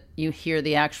 and then you hear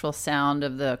the actual sound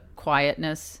of the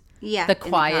quietness. Yeah, the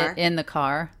quiet in the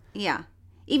car. Yeah,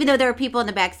 even though there are people in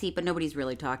the back seat, but nobody's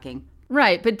really talking.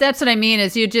 Right, but that's what I mean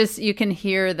is you can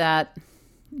hear that,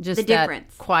 just the that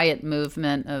difference. Quiet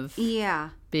movement of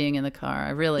being in the car. I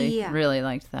really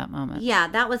liked that moment.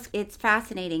 Yeah, it's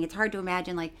fascinating. It's hard to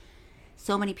imagine like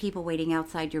so many people waiting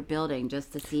outside your building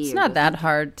just to see you. It's not that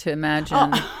hard to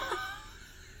imagine.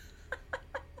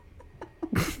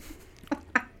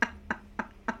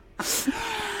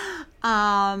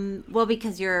 Well,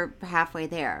 because you're halfway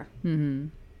there.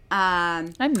 I'm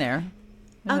there.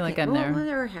 I feel like I'm there. Well,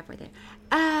 they're halfway there.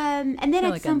 And then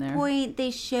at some point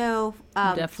they show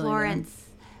Florence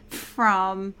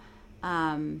from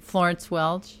Florence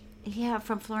Welch. Yeah,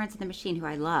 from Florence and the Machine, who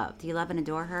I love. Do you love and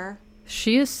adore her?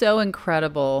 She is so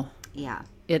incredible. Yeah.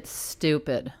 It's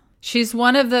stupid. She's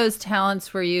one of those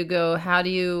talents where you go, how do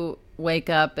you wake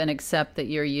up and accept that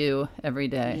you're you every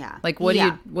day? Yeah. Like what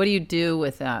do you do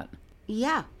with that?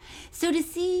 Yeah. So to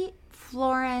see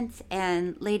Florence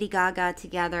and Lady Gaga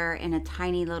together in a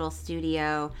tiny little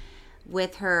studio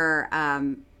with her,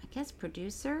 I guess,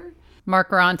 producer?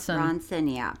 Mark Ronson.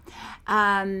 Ronson, yeah.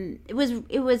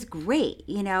 It was great,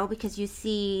 you know, because you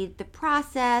see the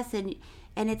process and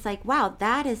it's like, wow,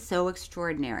 that is so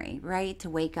extraordinary, right? To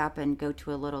wake up and go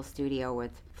to a little studio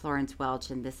with Florence Welch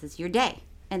and this is your day.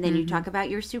 And then you talk about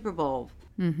your Super Bowl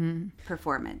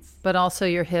performance. But also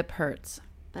your hip hurts.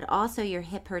 But also your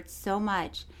hip hurts so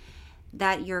much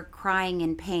that you're crying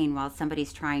in pain while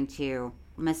somebody's trying to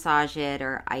massage it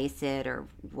or ice it or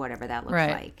whatever that looks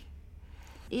like.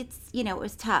 It's, you know, it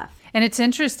was tough. And it's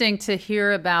interesting to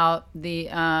hear about the,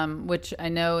 which I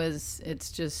know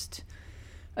it's just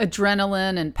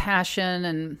adrenaline and passion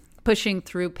and pushing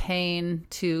through pain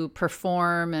to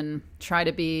perform and try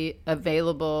to be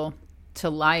available to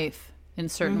life in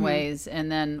certain ways.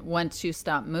 And then once you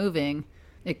stop moving,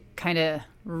 it kind of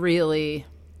really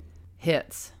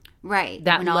hits. Right.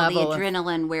 That when all level the of-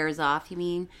 adrenaline wears off, you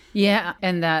mean? Yeah.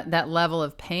 And that level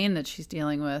of pain that she's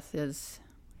dealing with is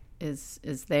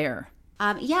there.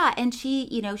 Yeah, and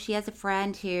she has a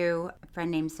friend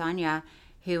named Sonia,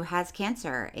 who has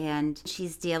cancer, and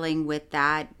she's dealing with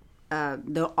that,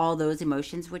 all those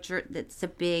emotions, it's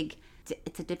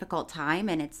a difficult time,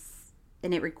 and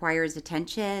it requires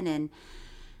attention and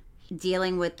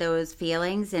dealing with those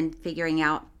feelings and figuring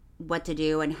out what to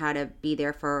do and how to be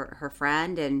there for her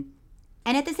friend, and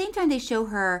at the same time they show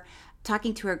her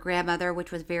talking to her grandmother,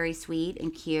 which was very sweet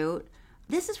and cute.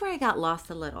 This is where I got lost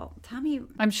a little. Tell me.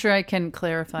 I'm sure I can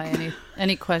clarify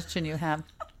any question you have.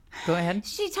 Go ahead.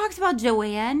 She talks about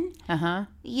Joanne, Uh-huh.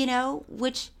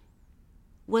 Which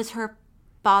was her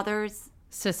father's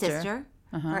Sister.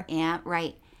 her aunt,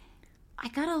 right? I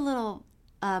got a little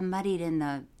muddied in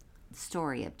the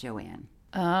story of Joanne.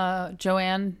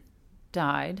 Joanne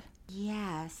died.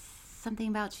 Yes, something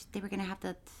about they were going to have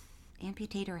to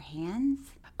amputate her hands.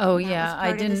 Oh, That yeah. was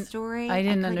part of the story. I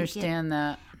didn't couldn't understand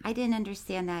that. I didn't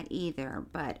understand that either,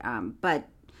 but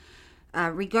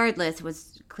regardless, it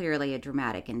was clearly a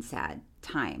dramatic and sad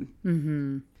time.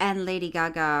 Mm-hmm. And Lady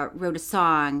Gaga wrote a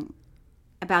song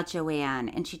about Joanne,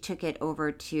 and she took it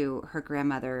over to her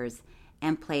grandmother's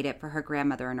and played it for her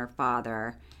grandmother and her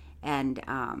father. And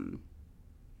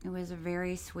it was a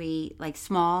very sweet,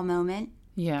 small moment.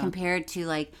 Yeah. Compared to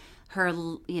her,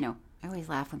 I always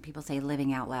laugh when people say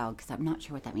living out loud because I'm not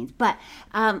sure what that means. But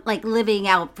living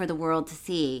out for the world to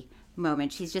see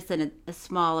moment. She's just in a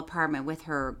small apartment with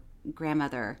her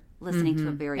grandmother listening to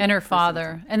a very and her personal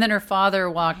father. song. And then her father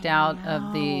walked out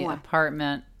of the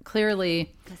apartment,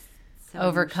 clearly So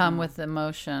overcome emotional. with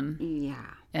emotion. Yeah.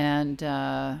 And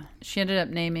she ended up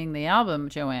naming the album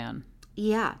Joanne.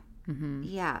 Yeah. Mm-hmm.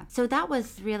 Yeah. So that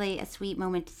was really a sweet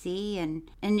moment to see and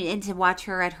to watch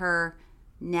her at her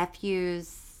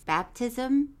nephew's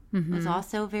baptism was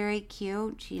also very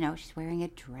cute. She's wearing a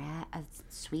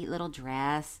sweet little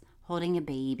dress, holding a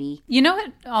baby. You know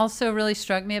what also really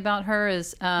struck me about her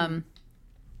is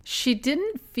she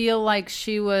didn't feel like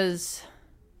she was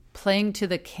playing to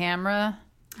the camera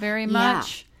very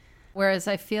much. Whereas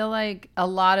I feel like a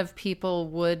lot of people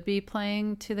would be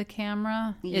playing to the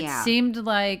camera. Yeah. It seemed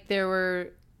like there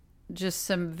were just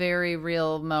some very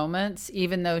real moments,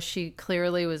 even though she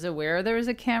clearly was aware there was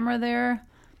a camera there.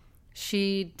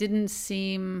 She didn't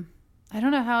seem, I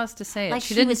don't know how else to say it. Like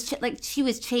she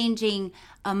was changing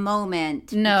a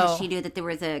moment No. because she knew that there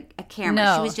was a camera.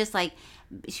 No. She was just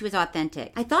she was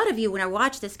authentic. I thought of you when I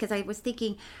watched this because I was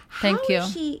thinking, how Thank you.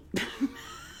 is she...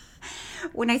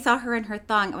 When I saw her in her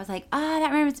thong, I was like,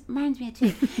 that reminds me of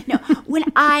Tig. No,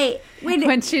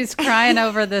 when she's crying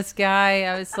over this guy,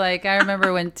 I was like, I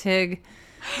remember when Tig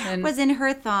was in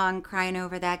her thong crying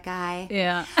over that guy.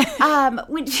 Yeah.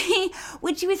 When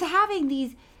she was having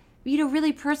these,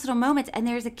 really personal moments, and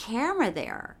there's a camera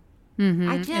there.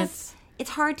 Mm-hmm. It's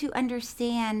hard to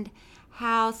understand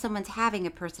how someone's having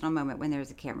a personal moment when there's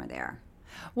a camera there.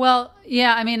 Well,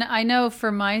 yeah, I mean, I know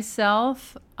for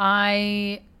myself,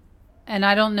 and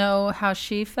I don't know how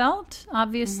she felt,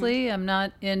 obviously. I'm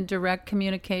not in direct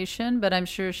communication, but I'm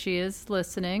sure she is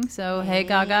listening. So, hey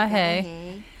Gaga,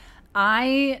 hey.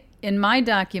 In my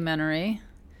documentary,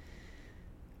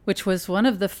 which was one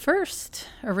of the first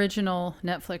original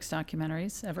Netflix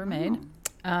documentaries ever made,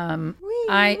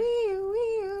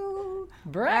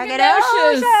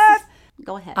 Braggadocious.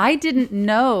 Go ahead. I didn't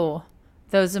know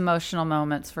those emotional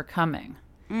moments were coming.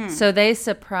 So they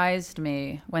surprised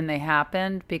me when they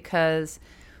happened, because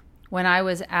when I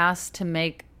was asked to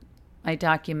make my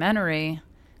documentary,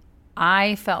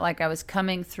 I felt like I was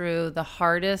coming through the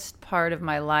hardest part of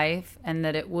my life and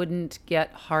that it wouldn't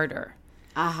get harder.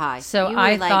 So You were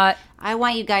I thought, I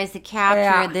want you guys to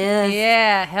capture this.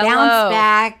 Yeah, hello. Bounce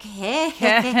back. Hey.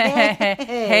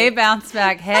 Hey, bounce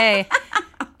back. Hey.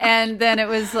 And then it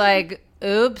was like,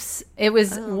 oops. It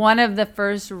was one of the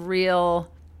first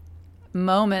real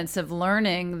moments of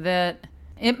learning that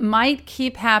it might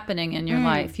keep happening in your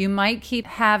life. You might keep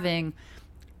having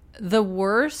the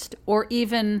worst or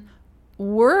even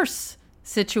worse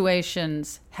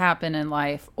situations happen in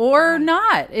life or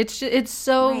not. It's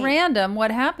so random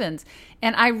what happens.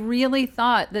 And I really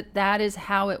thought that is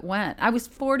how it went. I was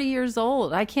 40 years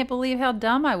old. I can't believe how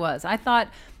dumb I was. I thought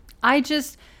I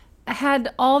just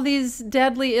had all these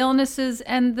deadly illnesses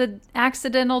and the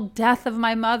accidental death of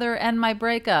my mother and my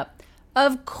breakup.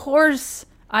 Of course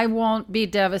I won't be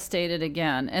devastated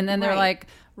again. And then they're like,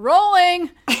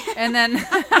 rolling. And then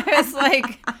I was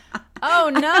like, Oh,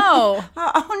 no.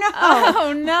 Oh, no.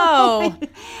 Oh, no.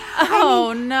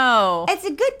 Oh, no. It's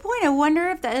a good point. I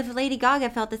wonder if Lady Gaga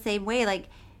felt the same way. Like,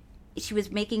 she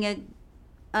was making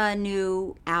a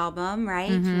new album,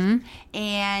 right? Mm-hmm.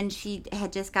 And she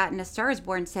had just gotten A Star Is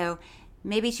Born. So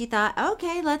maybe she thought,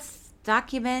 okay, let's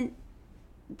document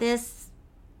this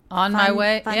on my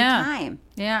way. Fun Yeah. time.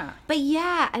 Yeah. But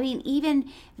yeah, I mean,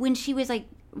 even when she was like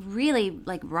really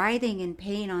like writhing in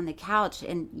pain on the couch,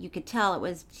 and you could tell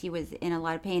she was in a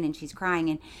lot of pain and she's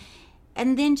crying,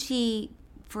 and then she,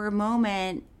 for a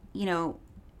moment, you know,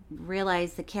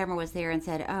 realized the camera was there and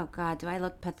said, "Oh God, do I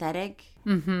look pathetic?"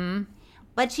 Mm-hmm.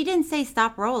 But she didn't say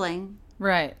stop rolling,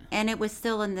 right? And it was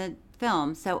still in the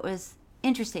film, so it was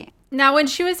interesting. Now, when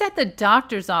she was at the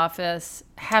doctor's office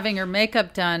having her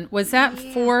makeup done, was that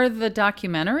for the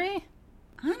documentary?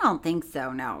 I don't think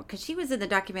so, no, because she was in the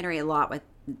documentary a lot with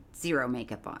zero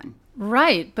makeup on.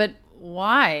 Right, but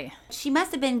why? She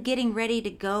must have been getting ready to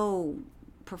go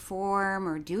perform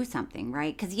or do something,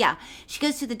 right? Because, yeah, she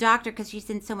goes to the doctor because she's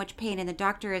in so much pain, and the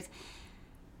doctor is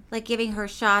like giving her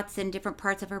shots in different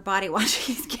parts of her body while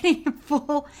she's getting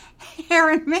full hair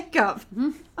and makeup.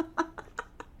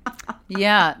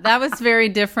 Yeah, that was very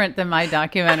different than my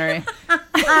documentary.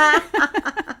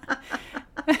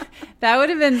 That would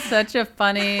have been such a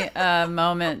funny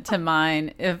moment to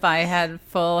mine if I had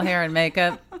full hair and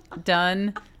makeup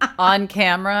done on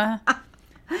camera.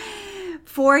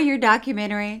 For your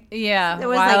documentary? Yeah, while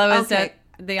like, I was at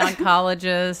the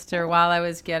oncologist or while I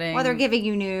was getting... Well, they're giving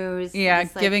you news. Yeah,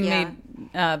 giving me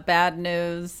bad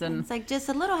news. And it's like just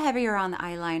a little heavier on the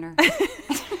eyeliner.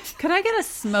 Could I get a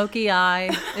smoky eye?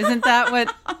 Isn't that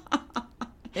what...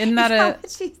 Isn't that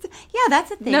yeah, that's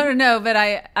a thing. No, but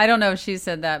I don't know if she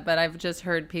said that, but I've just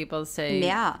heard people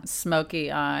say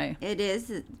smoky eye. It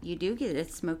is. You do get a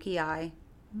smoky eye.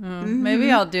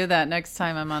 Maybe I'll do that next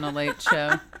time I'm on a late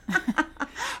show.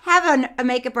 Have a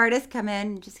makeup artist come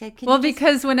in.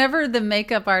 Because whenever the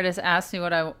makeup artist asks me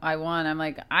what I want, I'm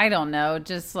like, I don't know,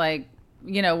 just like,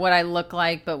 you know, what I look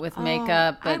like, but with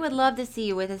makeup. But... I would love to see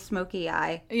you with a smoky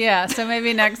eye. Yeah, so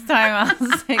maybe next time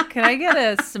I'll say, could I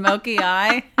get a smoky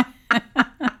eye?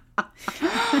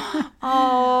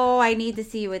 Oh, I need to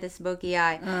see you with a smoky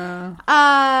eye.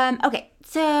 Okay,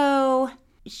 so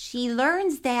she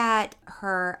learns that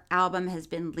her album has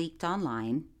been leaked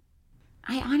online.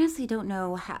 I honestly don't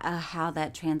know how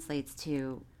that translates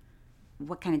to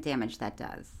what kind of damage that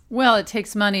does. Well, it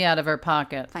takes money out of her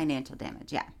pocket. Financial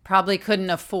damage, yeah. Probably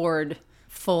couldn't afford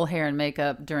full hair and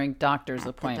makeup during doctor's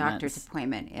appointments. The doctor's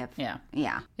appointment,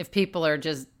 if people are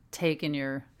just taking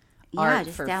your art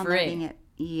just for downloading free. It.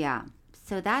 Yeah.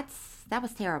 So that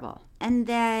was terrible. And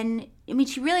then, I mean,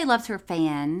 she really loves her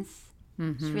fans.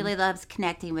 Mm-hmm. She really loves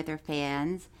connecting with her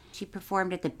fans. She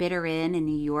performed at the Bitter Inn in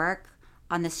New York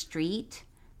on the street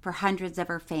for hundreds of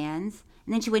her fans.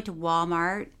 And then she went to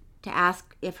Walmart to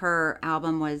ask if her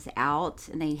album was out,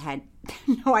 and they had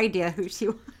no idea who she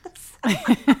was.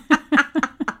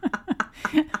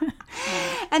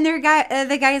 And the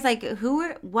guy is like,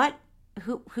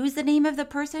 who's the name of the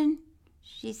person?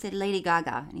 She said Lady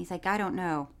Gaga. And he's like, I don't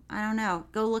know.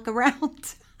 Go look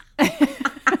around.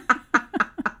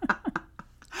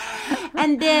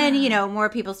 And then, you know, more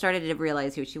people started to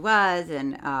realize who she was.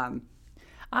 And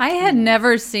I had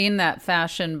never seen that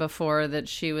fashion before that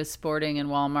she was sporting in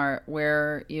Walmart,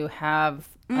 where you have,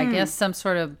 I guess, some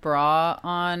sort of bra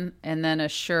on and then a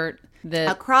shirt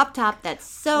a crop top that's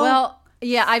so... Well,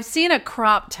 yeah, I've seen a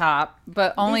crop top,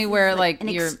 but only where like an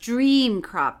extreme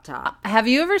crop top. Have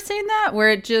you ever seen that? Where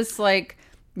it just like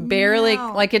barely,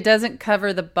 like it doesn't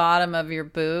cover the bottom of your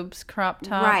boobs crop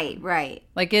top? Right.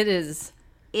 Like it is...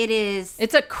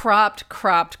 It's a cropped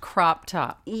crop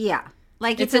top. Yeah.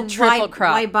 Like it's a triple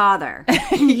crop. Why bother?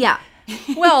 Yeah.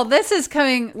 Well,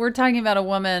 we're talking about a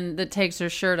woman that takes her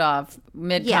shirt off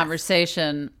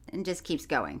mid-conversation. Yes. And just keeps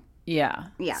going. Yeah.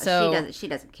 Yeah, so she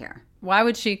doesn't care. Why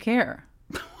would she care?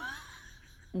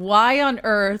 Why on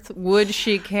earth would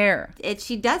she care?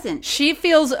 She doesn't. She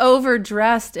feels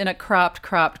overdressed in a cropped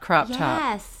top.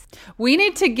 Yes. We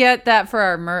need to get that for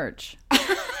our merch.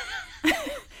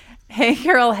 Hey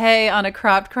girl, hey on a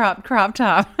cropped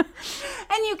top.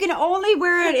 And you can only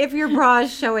wear it if your bra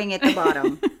is showing at the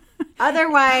bottom.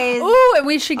 Otherwise... Ooh, and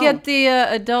we should get the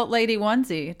adult lady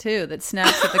onesie, too, that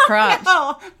snaps at the crotch.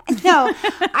 No,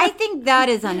 I think that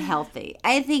is unhealthy.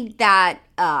 I think that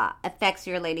affects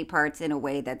your lady parts in a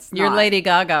way that's not... Your Lady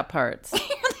Gaga parts.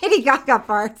 Your Lady Gaga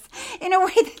parts in a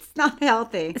way that's not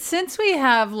healthy. Since we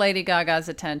have Lady Gaga's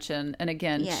attention, and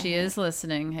again, she is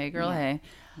listening. Hey, girl, hey.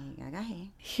 Hey, Gaga,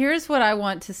 hey. Here's what I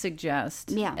want to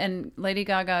suggest. Yeah. And Lady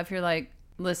Gaga, if you're like,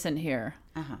 listen here.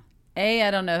 Uh-huh. A,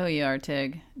 I don't know who you are,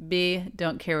 Tig. B,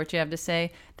 don't care what you have to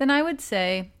say. Then I would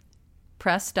say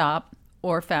press stop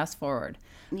or fast forward.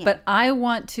 Yeah. But I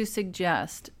want to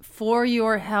suggest for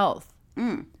your health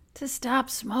to stop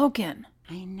smoking.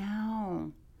 I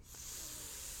know.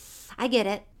 I get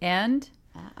it. And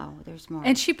there's more.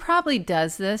 And she probably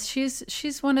does this.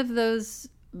 She's one of those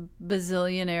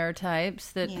bazillionaire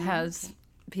types that has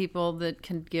people that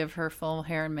can give her full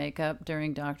hair and makeup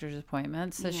during doctor's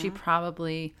appointments. So she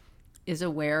probably is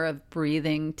aware of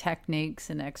breathing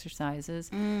techniques and exercises.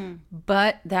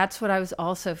 But that's what I was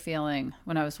also feeling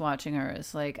when I was watching her,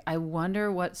 is like, I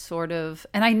wonder what sort of,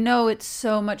 and I know it's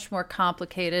so much more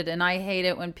complicated, and I hate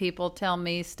it when people tell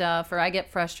me stuff, or I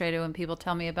get frustrated when people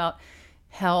tell me about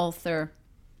health, or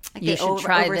like you should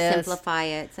try this. Oversimplify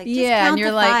it. It's like, just count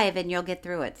to 5 and you'll get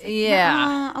through it. Like,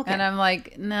 okay. And I'm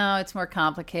like, no, it's more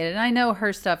complicated. And I know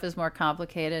her stuff is more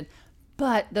complicated.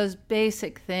 But those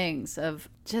basic things of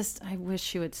just, I wish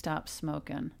she would stop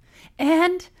smoking.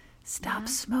 And stop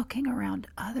smoking around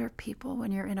other people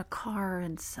when you're in a car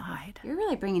inside. You're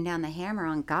really bringing down the hammer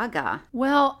on Gaga.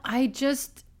 Well, I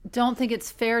just don't think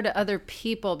it's fair to other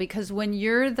people, because when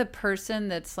you're the person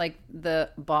that's like the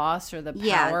boss or the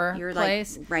power you're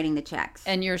place, like writing the checks,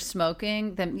 and you're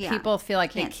smoking, then people feel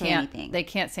like they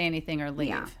can't say anything or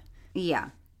leave. Yeah.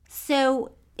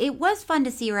 So it was fun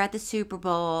to see her at the Super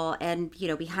Bowl, and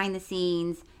behind the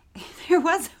scenes, there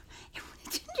was.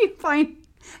 Did you find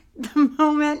the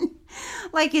moment,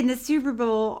 like in the Super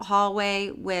Bowl hallway,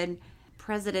 when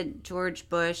President George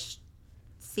Bush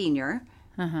Sr.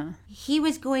 He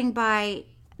was going by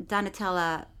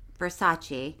Donatella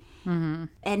Versace,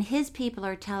 and his people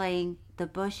are telling the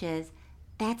Bushes,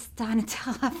 that's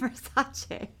Donatella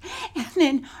Versace. And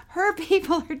then her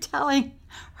people are telling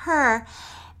her,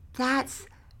 that's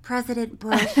President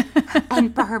Bush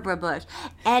and Barbara Bush.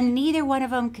 And neither one of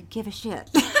them could give a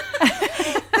shit.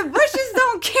 The Bushes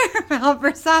don't care about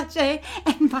Versace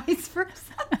and vice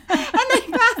versa. And they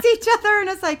pass each other, and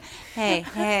it's like, hey.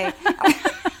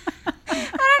 I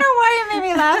don't know why it made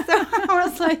me laugh. So I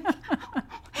was like,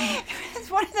 it's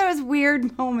one of those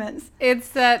weird moments. It's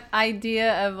that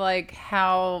idea of like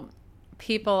how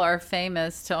people are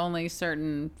famous to only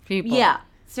certain people. Yeah.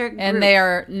 Certain and groups. They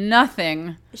are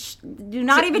nothing. Do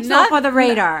not even show up on the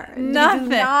radar. Nothing.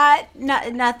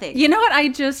 Nothing. You know what I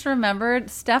just remembered?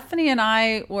 Stephanie and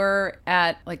I were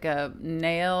at like a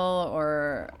nail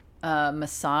or a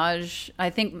massage, I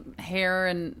think hair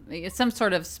and some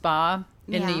sort of spa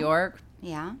in New York.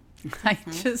 Yeah. I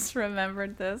just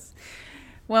remembered this.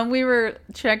 When we were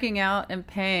checking out and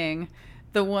paying,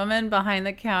 the woman behind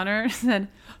the counter said,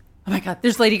 oh my God,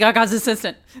 there's Lady Gaga's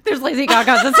assistant. There's Lady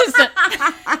Gaga's assistant.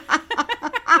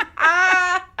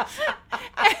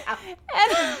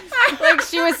 and like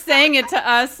she was saying it to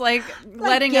us, like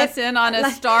letting us in on a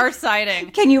star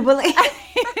sighting. Can you believe?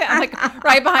 I'm like,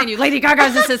 right behind you, Lady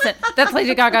Gaga's assistant. That's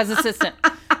Lady Gaga's assistant.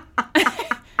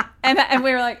 And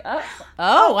we were like,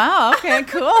 oh wow, okay,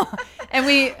 cool. And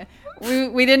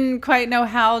we didn't quite know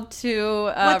how to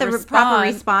what the respond. Proper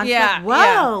response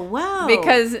was. Whoa.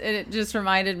 Because it just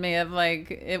reminded me of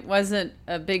like, it wasn't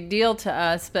a big deal to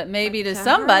us, but maybe to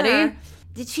somebody. Her.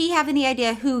 Did she have any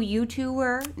idea who you two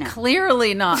were? No.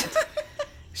 Clearly not.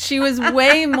 She was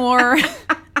way more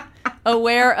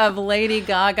aware of Lady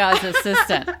Gaga's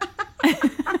assistant.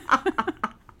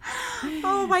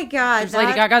 Oh my God.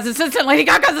 Lady Gaga's assistant, Lady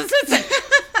Gaga's assistant.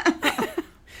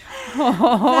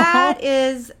 That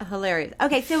is hilarious.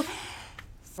 Okay, so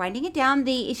writing it down,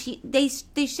 they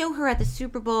show her at the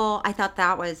Super Bowl. I thought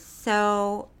that was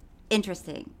so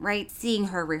interesting, right? Seeing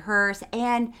her rehearse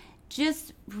and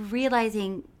just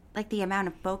realizing like the amount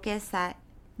of focus that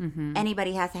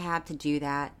anybody has to have to do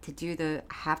that, to do the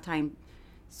halftime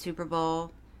Super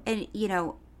Bowl. And,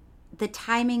 the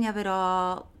timing of it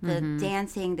all, the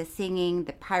dancing, the singing,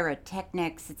 the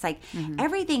pyrotechnics, it's like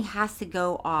everything has to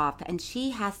go off, and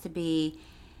she has to be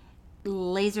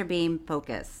laser beam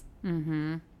focused.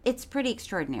 It's pretty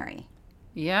extraordinary.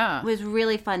 Yeah. It was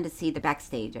really fun to see the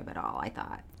backstage of it all, I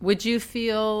thought. Would you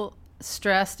feel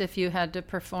stressed if you had to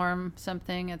perform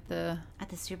something at the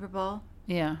Super Bowl?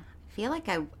 Yeah. I feel like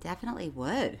I definitely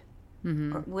would.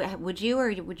 Or, would you,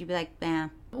 or would you be like, nah?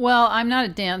 Well, I'm not a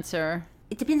dancer.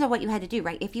 It depends on what you had to do,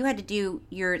 right? If you had to do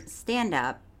your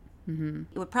stand-up, it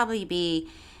would probably be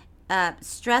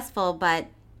stressful, but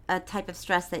a type of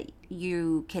stress that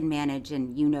you can manage,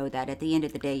 and you know that at the end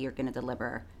of the day, you're going to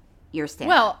deliver your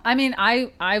stand-up. Well, I mean,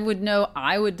 I would know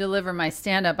I would deliver my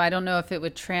stand-up. I don't know if it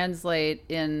would translate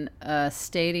in a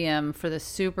stadium for the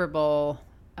Super Bowl.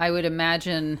 I would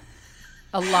imagine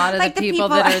a lot of like the people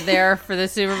that are there for the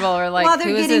Super Bowl are like,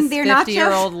 who is this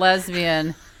 50-year-old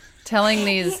lesbian telling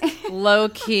these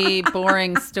low-key,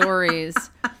 boring stories.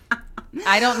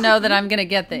 I don't know that I'm going to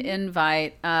get the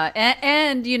invite.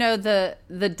 And you know, the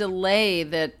delay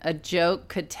that a joke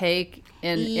could take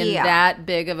in that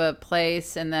big of a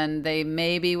place, and then they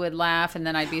maybe would laugh, and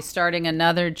then I'd be starting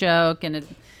another joke, and it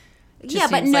just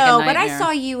seems like a nightmare. But I saw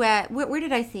you at, where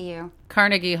did I see you?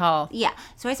 Carnegie Hall. Yeah,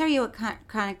 so I saw you at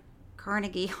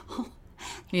Carnegie Hall.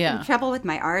 Yeah. In trouble with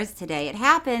my R's today. It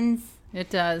happens.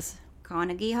 It does.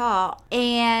 Carnegie Hall.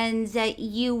 And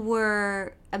you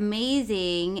were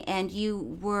amazing, and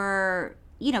you were,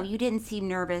 you know, you didn't seem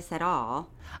nervous at all.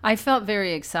 I felt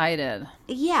very excited.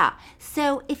 Yeah.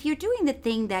 So if you're doing the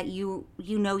thing that you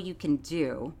know you can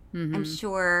do, I'm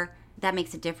sure that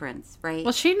makes a difference, right?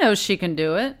 Well, she knows she can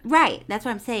do it. Right. That's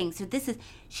what I'm saying. So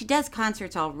she does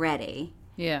concerts already.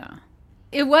 Yeah.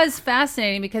 It was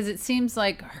fascinating because it seems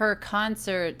like her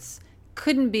concerts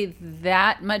couldn't be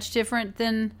that much different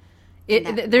than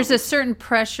it. There's a certain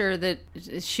pressure that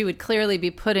she would clearly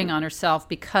be putting on herself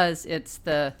because it's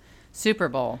the Super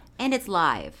Bowl. And it's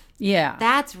live. Yeah.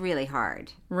 That's really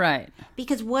hard. Right.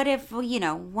 Because what if, you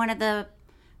know, one of the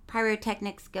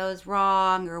pyrotechnics goes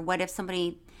wrong, or what if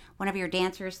one of your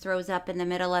dancers throws up in the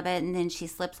middle of it and then she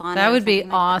slips on it? That would be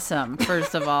awesome,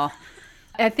 first of all.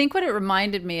 I think what it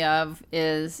reminded me of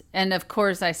is, and of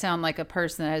course I sound like a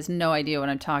person that has no idea what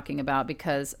I'm talking about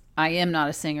because I am not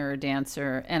a singer or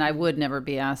dancer, and I would never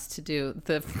be asked to do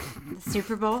the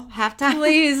Super Bowl halftime.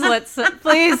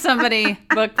 Please somebody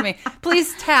book me.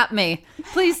 Please tap me.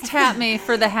 Please tap me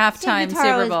for the halftime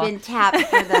Super Bowl. Has been tapped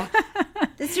for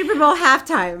the Super Bowl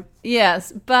halftime.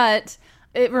 Yes, but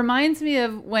it reminds me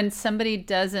of when somebody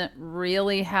doesn't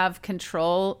really have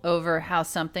control over how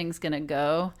something's going to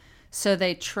go. So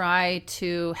they try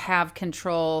to have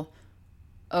control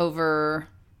over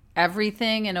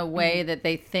everything in a way that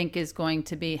they think is going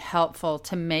to be helpful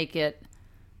to make it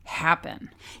happen.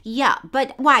 Yeah,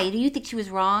 but why? Do you think she was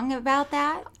wrong about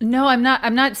that? No, I'm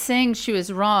not saying she was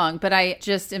wrong, but I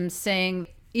just am saying,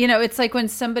 you know, it's like when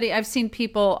I've seen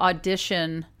people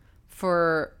audition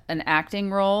for an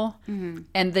acting role,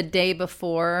 and the day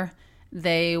before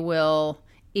they will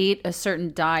eat a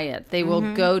certain diet. They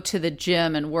will go to the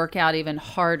gym and work out even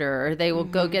harder, or they will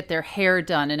go get their hair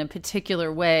done in a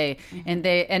particular way, and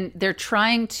they're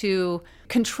trying to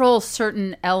control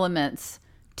certain elements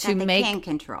that they can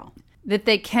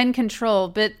control,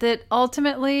 but that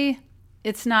ultimately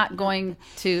it's not going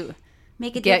to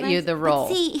make a get difference. You the role.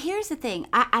 But see, here's the thing.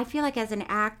 I feel like as an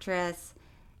actress,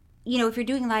 you know, if you're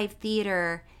doing live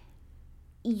theater,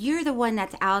 you're the one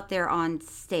that's out there on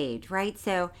stage, right?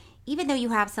 So even though you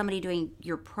have somebody doing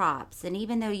your props, and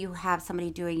even though you have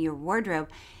somebody doing your wardrobe,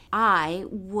 I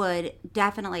would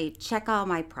definitely check all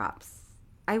my props.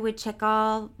 I would check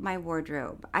all my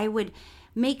wardrobe. I would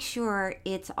make sure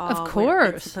it's all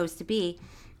what it's supposed to be.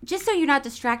 Just so you're not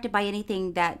distracted by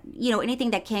anything that, you know,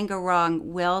 anything that can go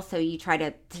wrong will. So you try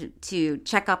to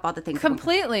check up all the things.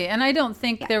 Completely. And I don't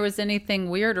think there was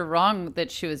anything weird or wrong that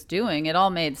she was doing. It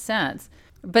all made sense.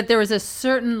 But there was a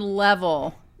certain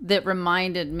level that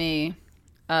reminded me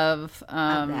of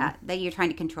that you're trying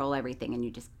to control everything,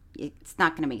 and it's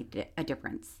not going to make a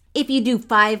difference. If you do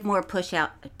 5 more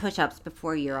push-ups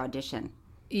before your audition.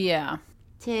 Yeah.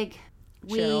 Tig,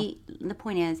 the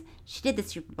point is, she did the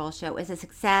Super Bowl show. It was a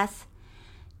success.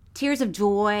 Tears of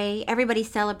joy. Everybody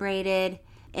celebrated.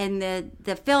 And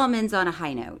the film ends on a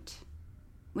high note.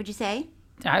 Would you say?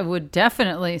 I would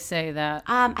definitely say that.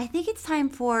 I think it's time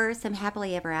for some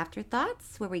happily ever after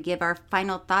thoughts, where we give our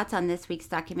final thoughts on this week's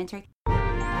documentary.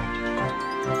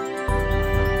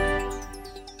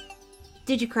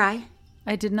 Did you cry?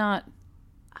 I did not.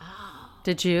 Oh.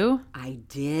 Did you? I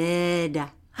did.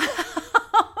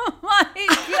 Oh my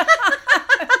gosh.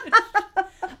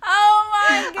 Oh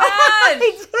my gosh. I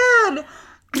did.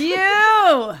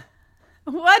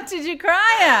 You. What did you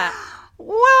cry at?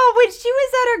 Well, when she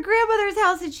was at her grandmother's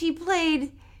house and she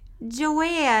played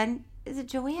Joanne. Is it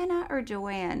Joanna or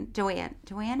Joanne?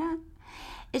 Joanna?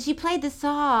 And she played the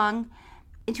song,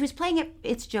 and she was playing it.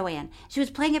 It's Joanne. She was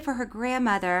playing it for her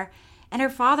grandmother, and her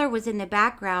father was in the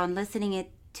background listening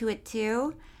to it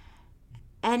too.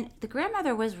 And the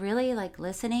grandmother was really like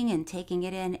listening and taking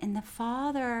it in, and the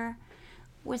father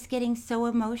was getting so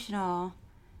emotional,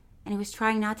 and he was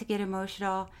trying not to get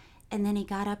emotional, and then he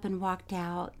got up and walked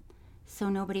out so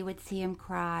nobody would see him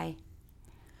cry.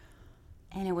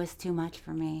 And it was too much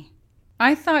for me.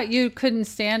 I thought you couldn't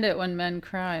stand it when men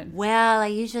cried. Well, I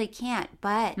usually can't,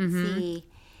 but see,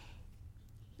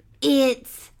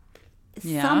 it's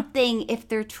something if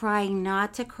they're trying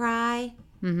not to cry,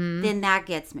 then that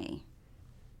gets me.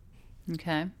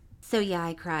 Okay. So yeah,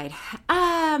 I cried.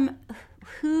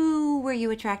 who were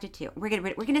you attracted to? We're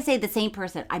gonna say the same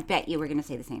person. I bet you we're gonna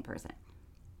say the same person.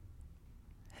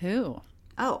 Who?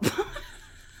 Oh.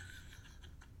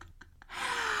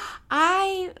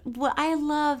 I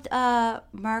loved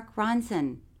Mark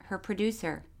Ronson, her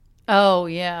producer. Oh,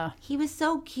 yeah. He was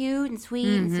so cute and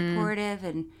sweet and supportive,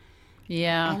 and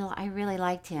yeah, I really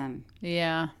liked him.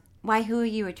 Yeah. Why? Who are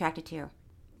you attracted to?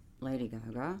 Lady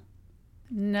Gaga?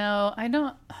 No, I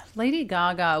don't. Lady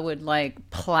Gaga would like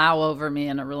plow over me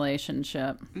in a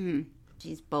relationship.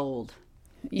 She's bold.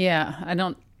 Yeah, I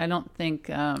don't think.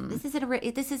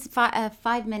 This is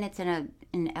 5 minutes in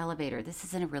an elevator. This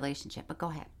isn't a relationship. But go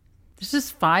ahead. This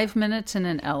is 5 minutes in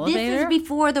an elevator. This is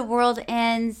before the world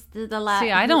ends. The last.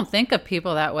 See, I don't think of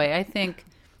people that way. I think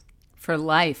for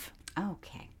life.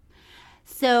 Okay.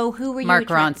 So who were you? Mark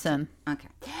Ronson. Okay.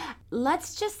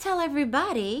 Let's just tell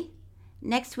everybody.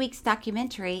 Next week's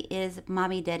documentary is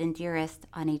Mommy Dead and Dearest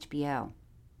on HBO.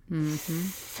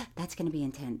 Mm-hmm. That's going to be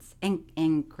intense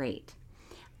and great.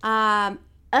 Also,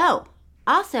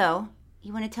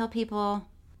 you want to tell people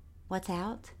what's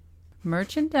out?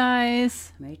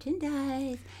 Merchandise. We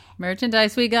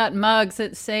got mugs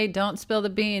that say "Don't spill the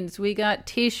beans." We got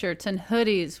T-shirts and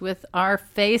hoodies with our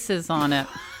faces on it.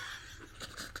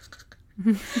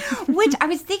 Which I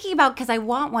was thinking about because I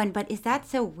want one, but is that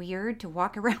so weird to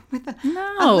walk around with a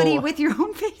hoodie with your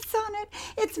own face on it?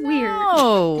 It's weird.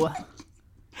 No.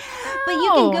 But you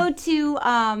can go to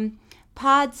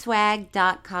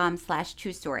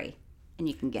podswag.com/true story and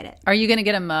you can get it. Are you going to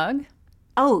get a mug?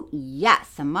 Oh,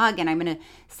 yes, a mug. And I'm going to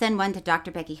send one to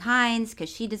Dr. Becky Hines because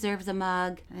she deserves a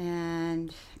mug.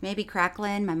 And maybe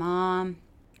Cracklin, my mom.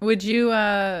 Would you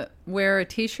wear a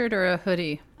T-shirt or a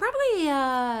hoodie? Probably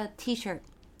a T-shirt.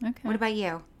 Okay. What about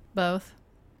you? Both.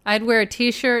 I'd wear a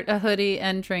T-shirt, a hoodie,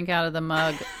 and drink out of the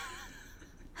mug.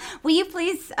 Will you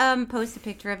please post a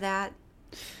picture of that?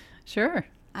 Sure.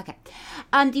 Okay.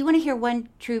 Do you want to hear one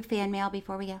true fan mail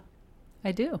before we go?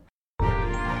 I do.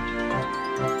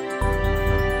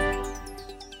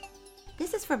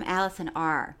 This is from Allison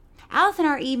R. Allison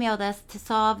R. emailed us to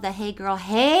solve the Hey Girl,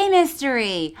 Hey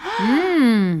mystery.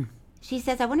 She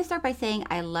says, I want to start by saying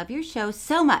I love your show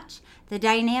so much. The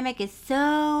dynamic is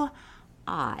so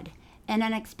odd and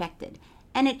unexpected,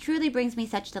 and it truly brings me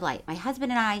such delight. My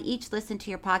husband and I each listen to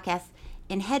your podcast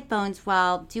in headphones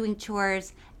while doing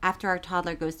chores after our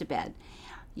toddler goes to bed.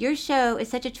 Your show is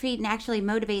such a treat and actually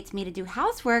motivates me to do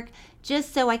housework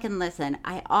just so I can listen.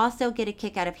 I also get a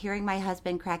kick out of hearing my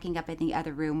husband cracking up in the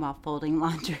other room while folding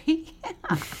laundry.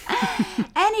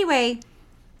 Anyway,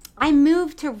 I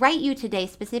moved to write you today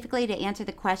specifically to answer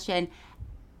the question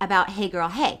about Hey Girl,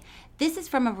 Hey. This is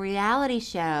from a reality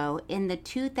show in the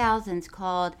 2000s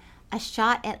called A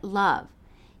Shot at Love.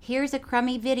 Here's a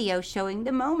crummy video showing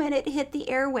the moment it hit the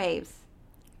airwaves.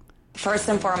 First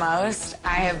and foremost,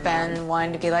 I have been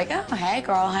wanting to be like, oh, hey,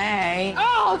 girl, hey.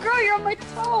 Oh, girl, you're on my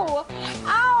toe.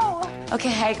 Ow. Okay,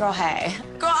 hey, girl, hey.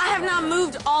 Girl, I have not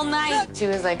moved all night. She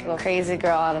was like a crazy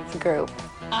girl out of the group.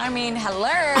 I mean,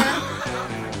 hello.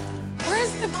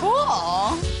 Where's the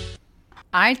pool?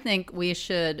 I think we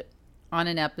should, on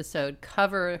an episode,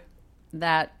 cover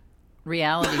that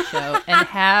reality show and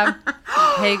have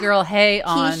Hey Girl, Hey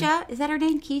on. Keisha? Is that her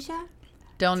name, Keisha?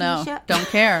 Don't know. Keisha? Don't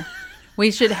care. We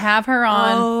should have her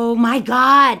on. Oh my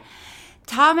God,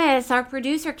 Thomas, our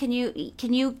producer, can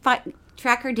you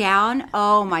track her down?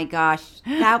 Oh my gosh,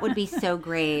 that would be so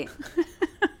great.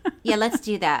 Yeah, let's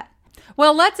do that.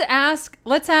 Well, let's ask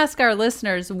our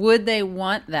listeners. Would they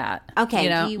want that?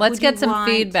 Okay, let's get some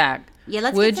feedback. Yeah,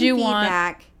 let's would get some you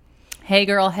feedback. Want Hey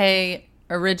Girl, Hey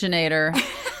originator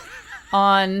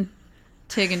on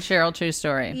Tig and Cheryl True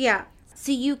Story? Yeah.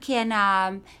 So you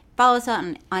can. Follow us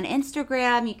on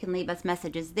Instagram. You can leave us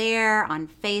messages there, on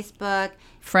Facebook.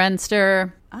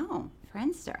 Friendster. Oh,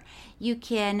 Friendster. You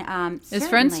can... Is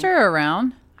Friendster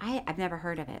around? I've never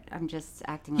heard of it. I'm just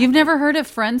acting like... You've never heard of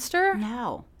Friendster?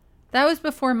 No. That was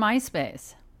before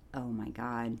MySpace. Oh, my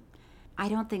God. I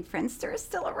don't think Friendster is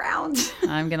still around.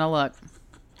 I'm going to look.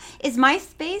 Is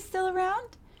MySpace still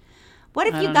around? What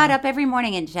if you got up every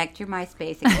morning and checked your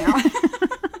MySpace account?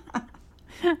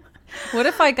 What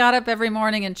if I got up every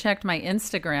morning and checked my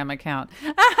Instagram account?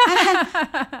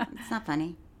 It's not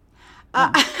funny.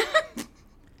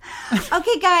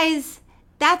 Okay, guys,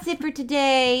 that's it for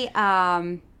today.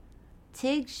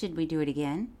 Tig, should we do it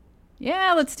again?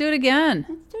 Yeah, let's do it again.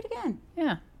 Let's do it again.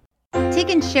 Yeah. Tig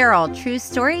and Cheryl, True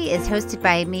Story is hosted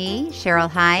by me, Cheryl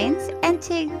Hines, and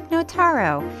Tig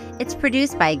Notaro. It's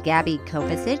produced by Gabby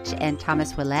Kovacic and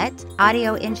Thomas Willett,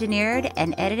 audio engineered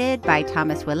and edited by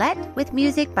Thomas Willett, with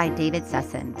music by David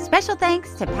Sussin. Special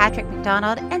thanks to Patrick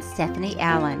McDonald and Stephanie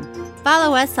Allen.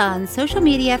 Follow us on social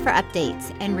media for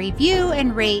updates and review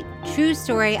and rate True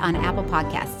Story on Apple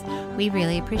Podcasts. We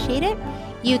really appreciate it.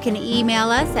 You can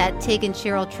email us at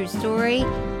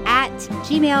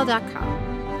tigandcheryltruestory@gmail.com.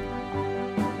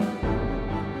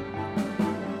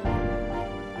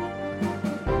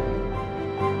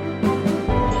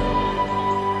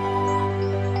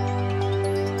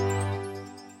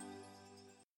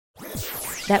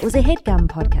 That was a HeadGum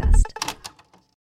podcast.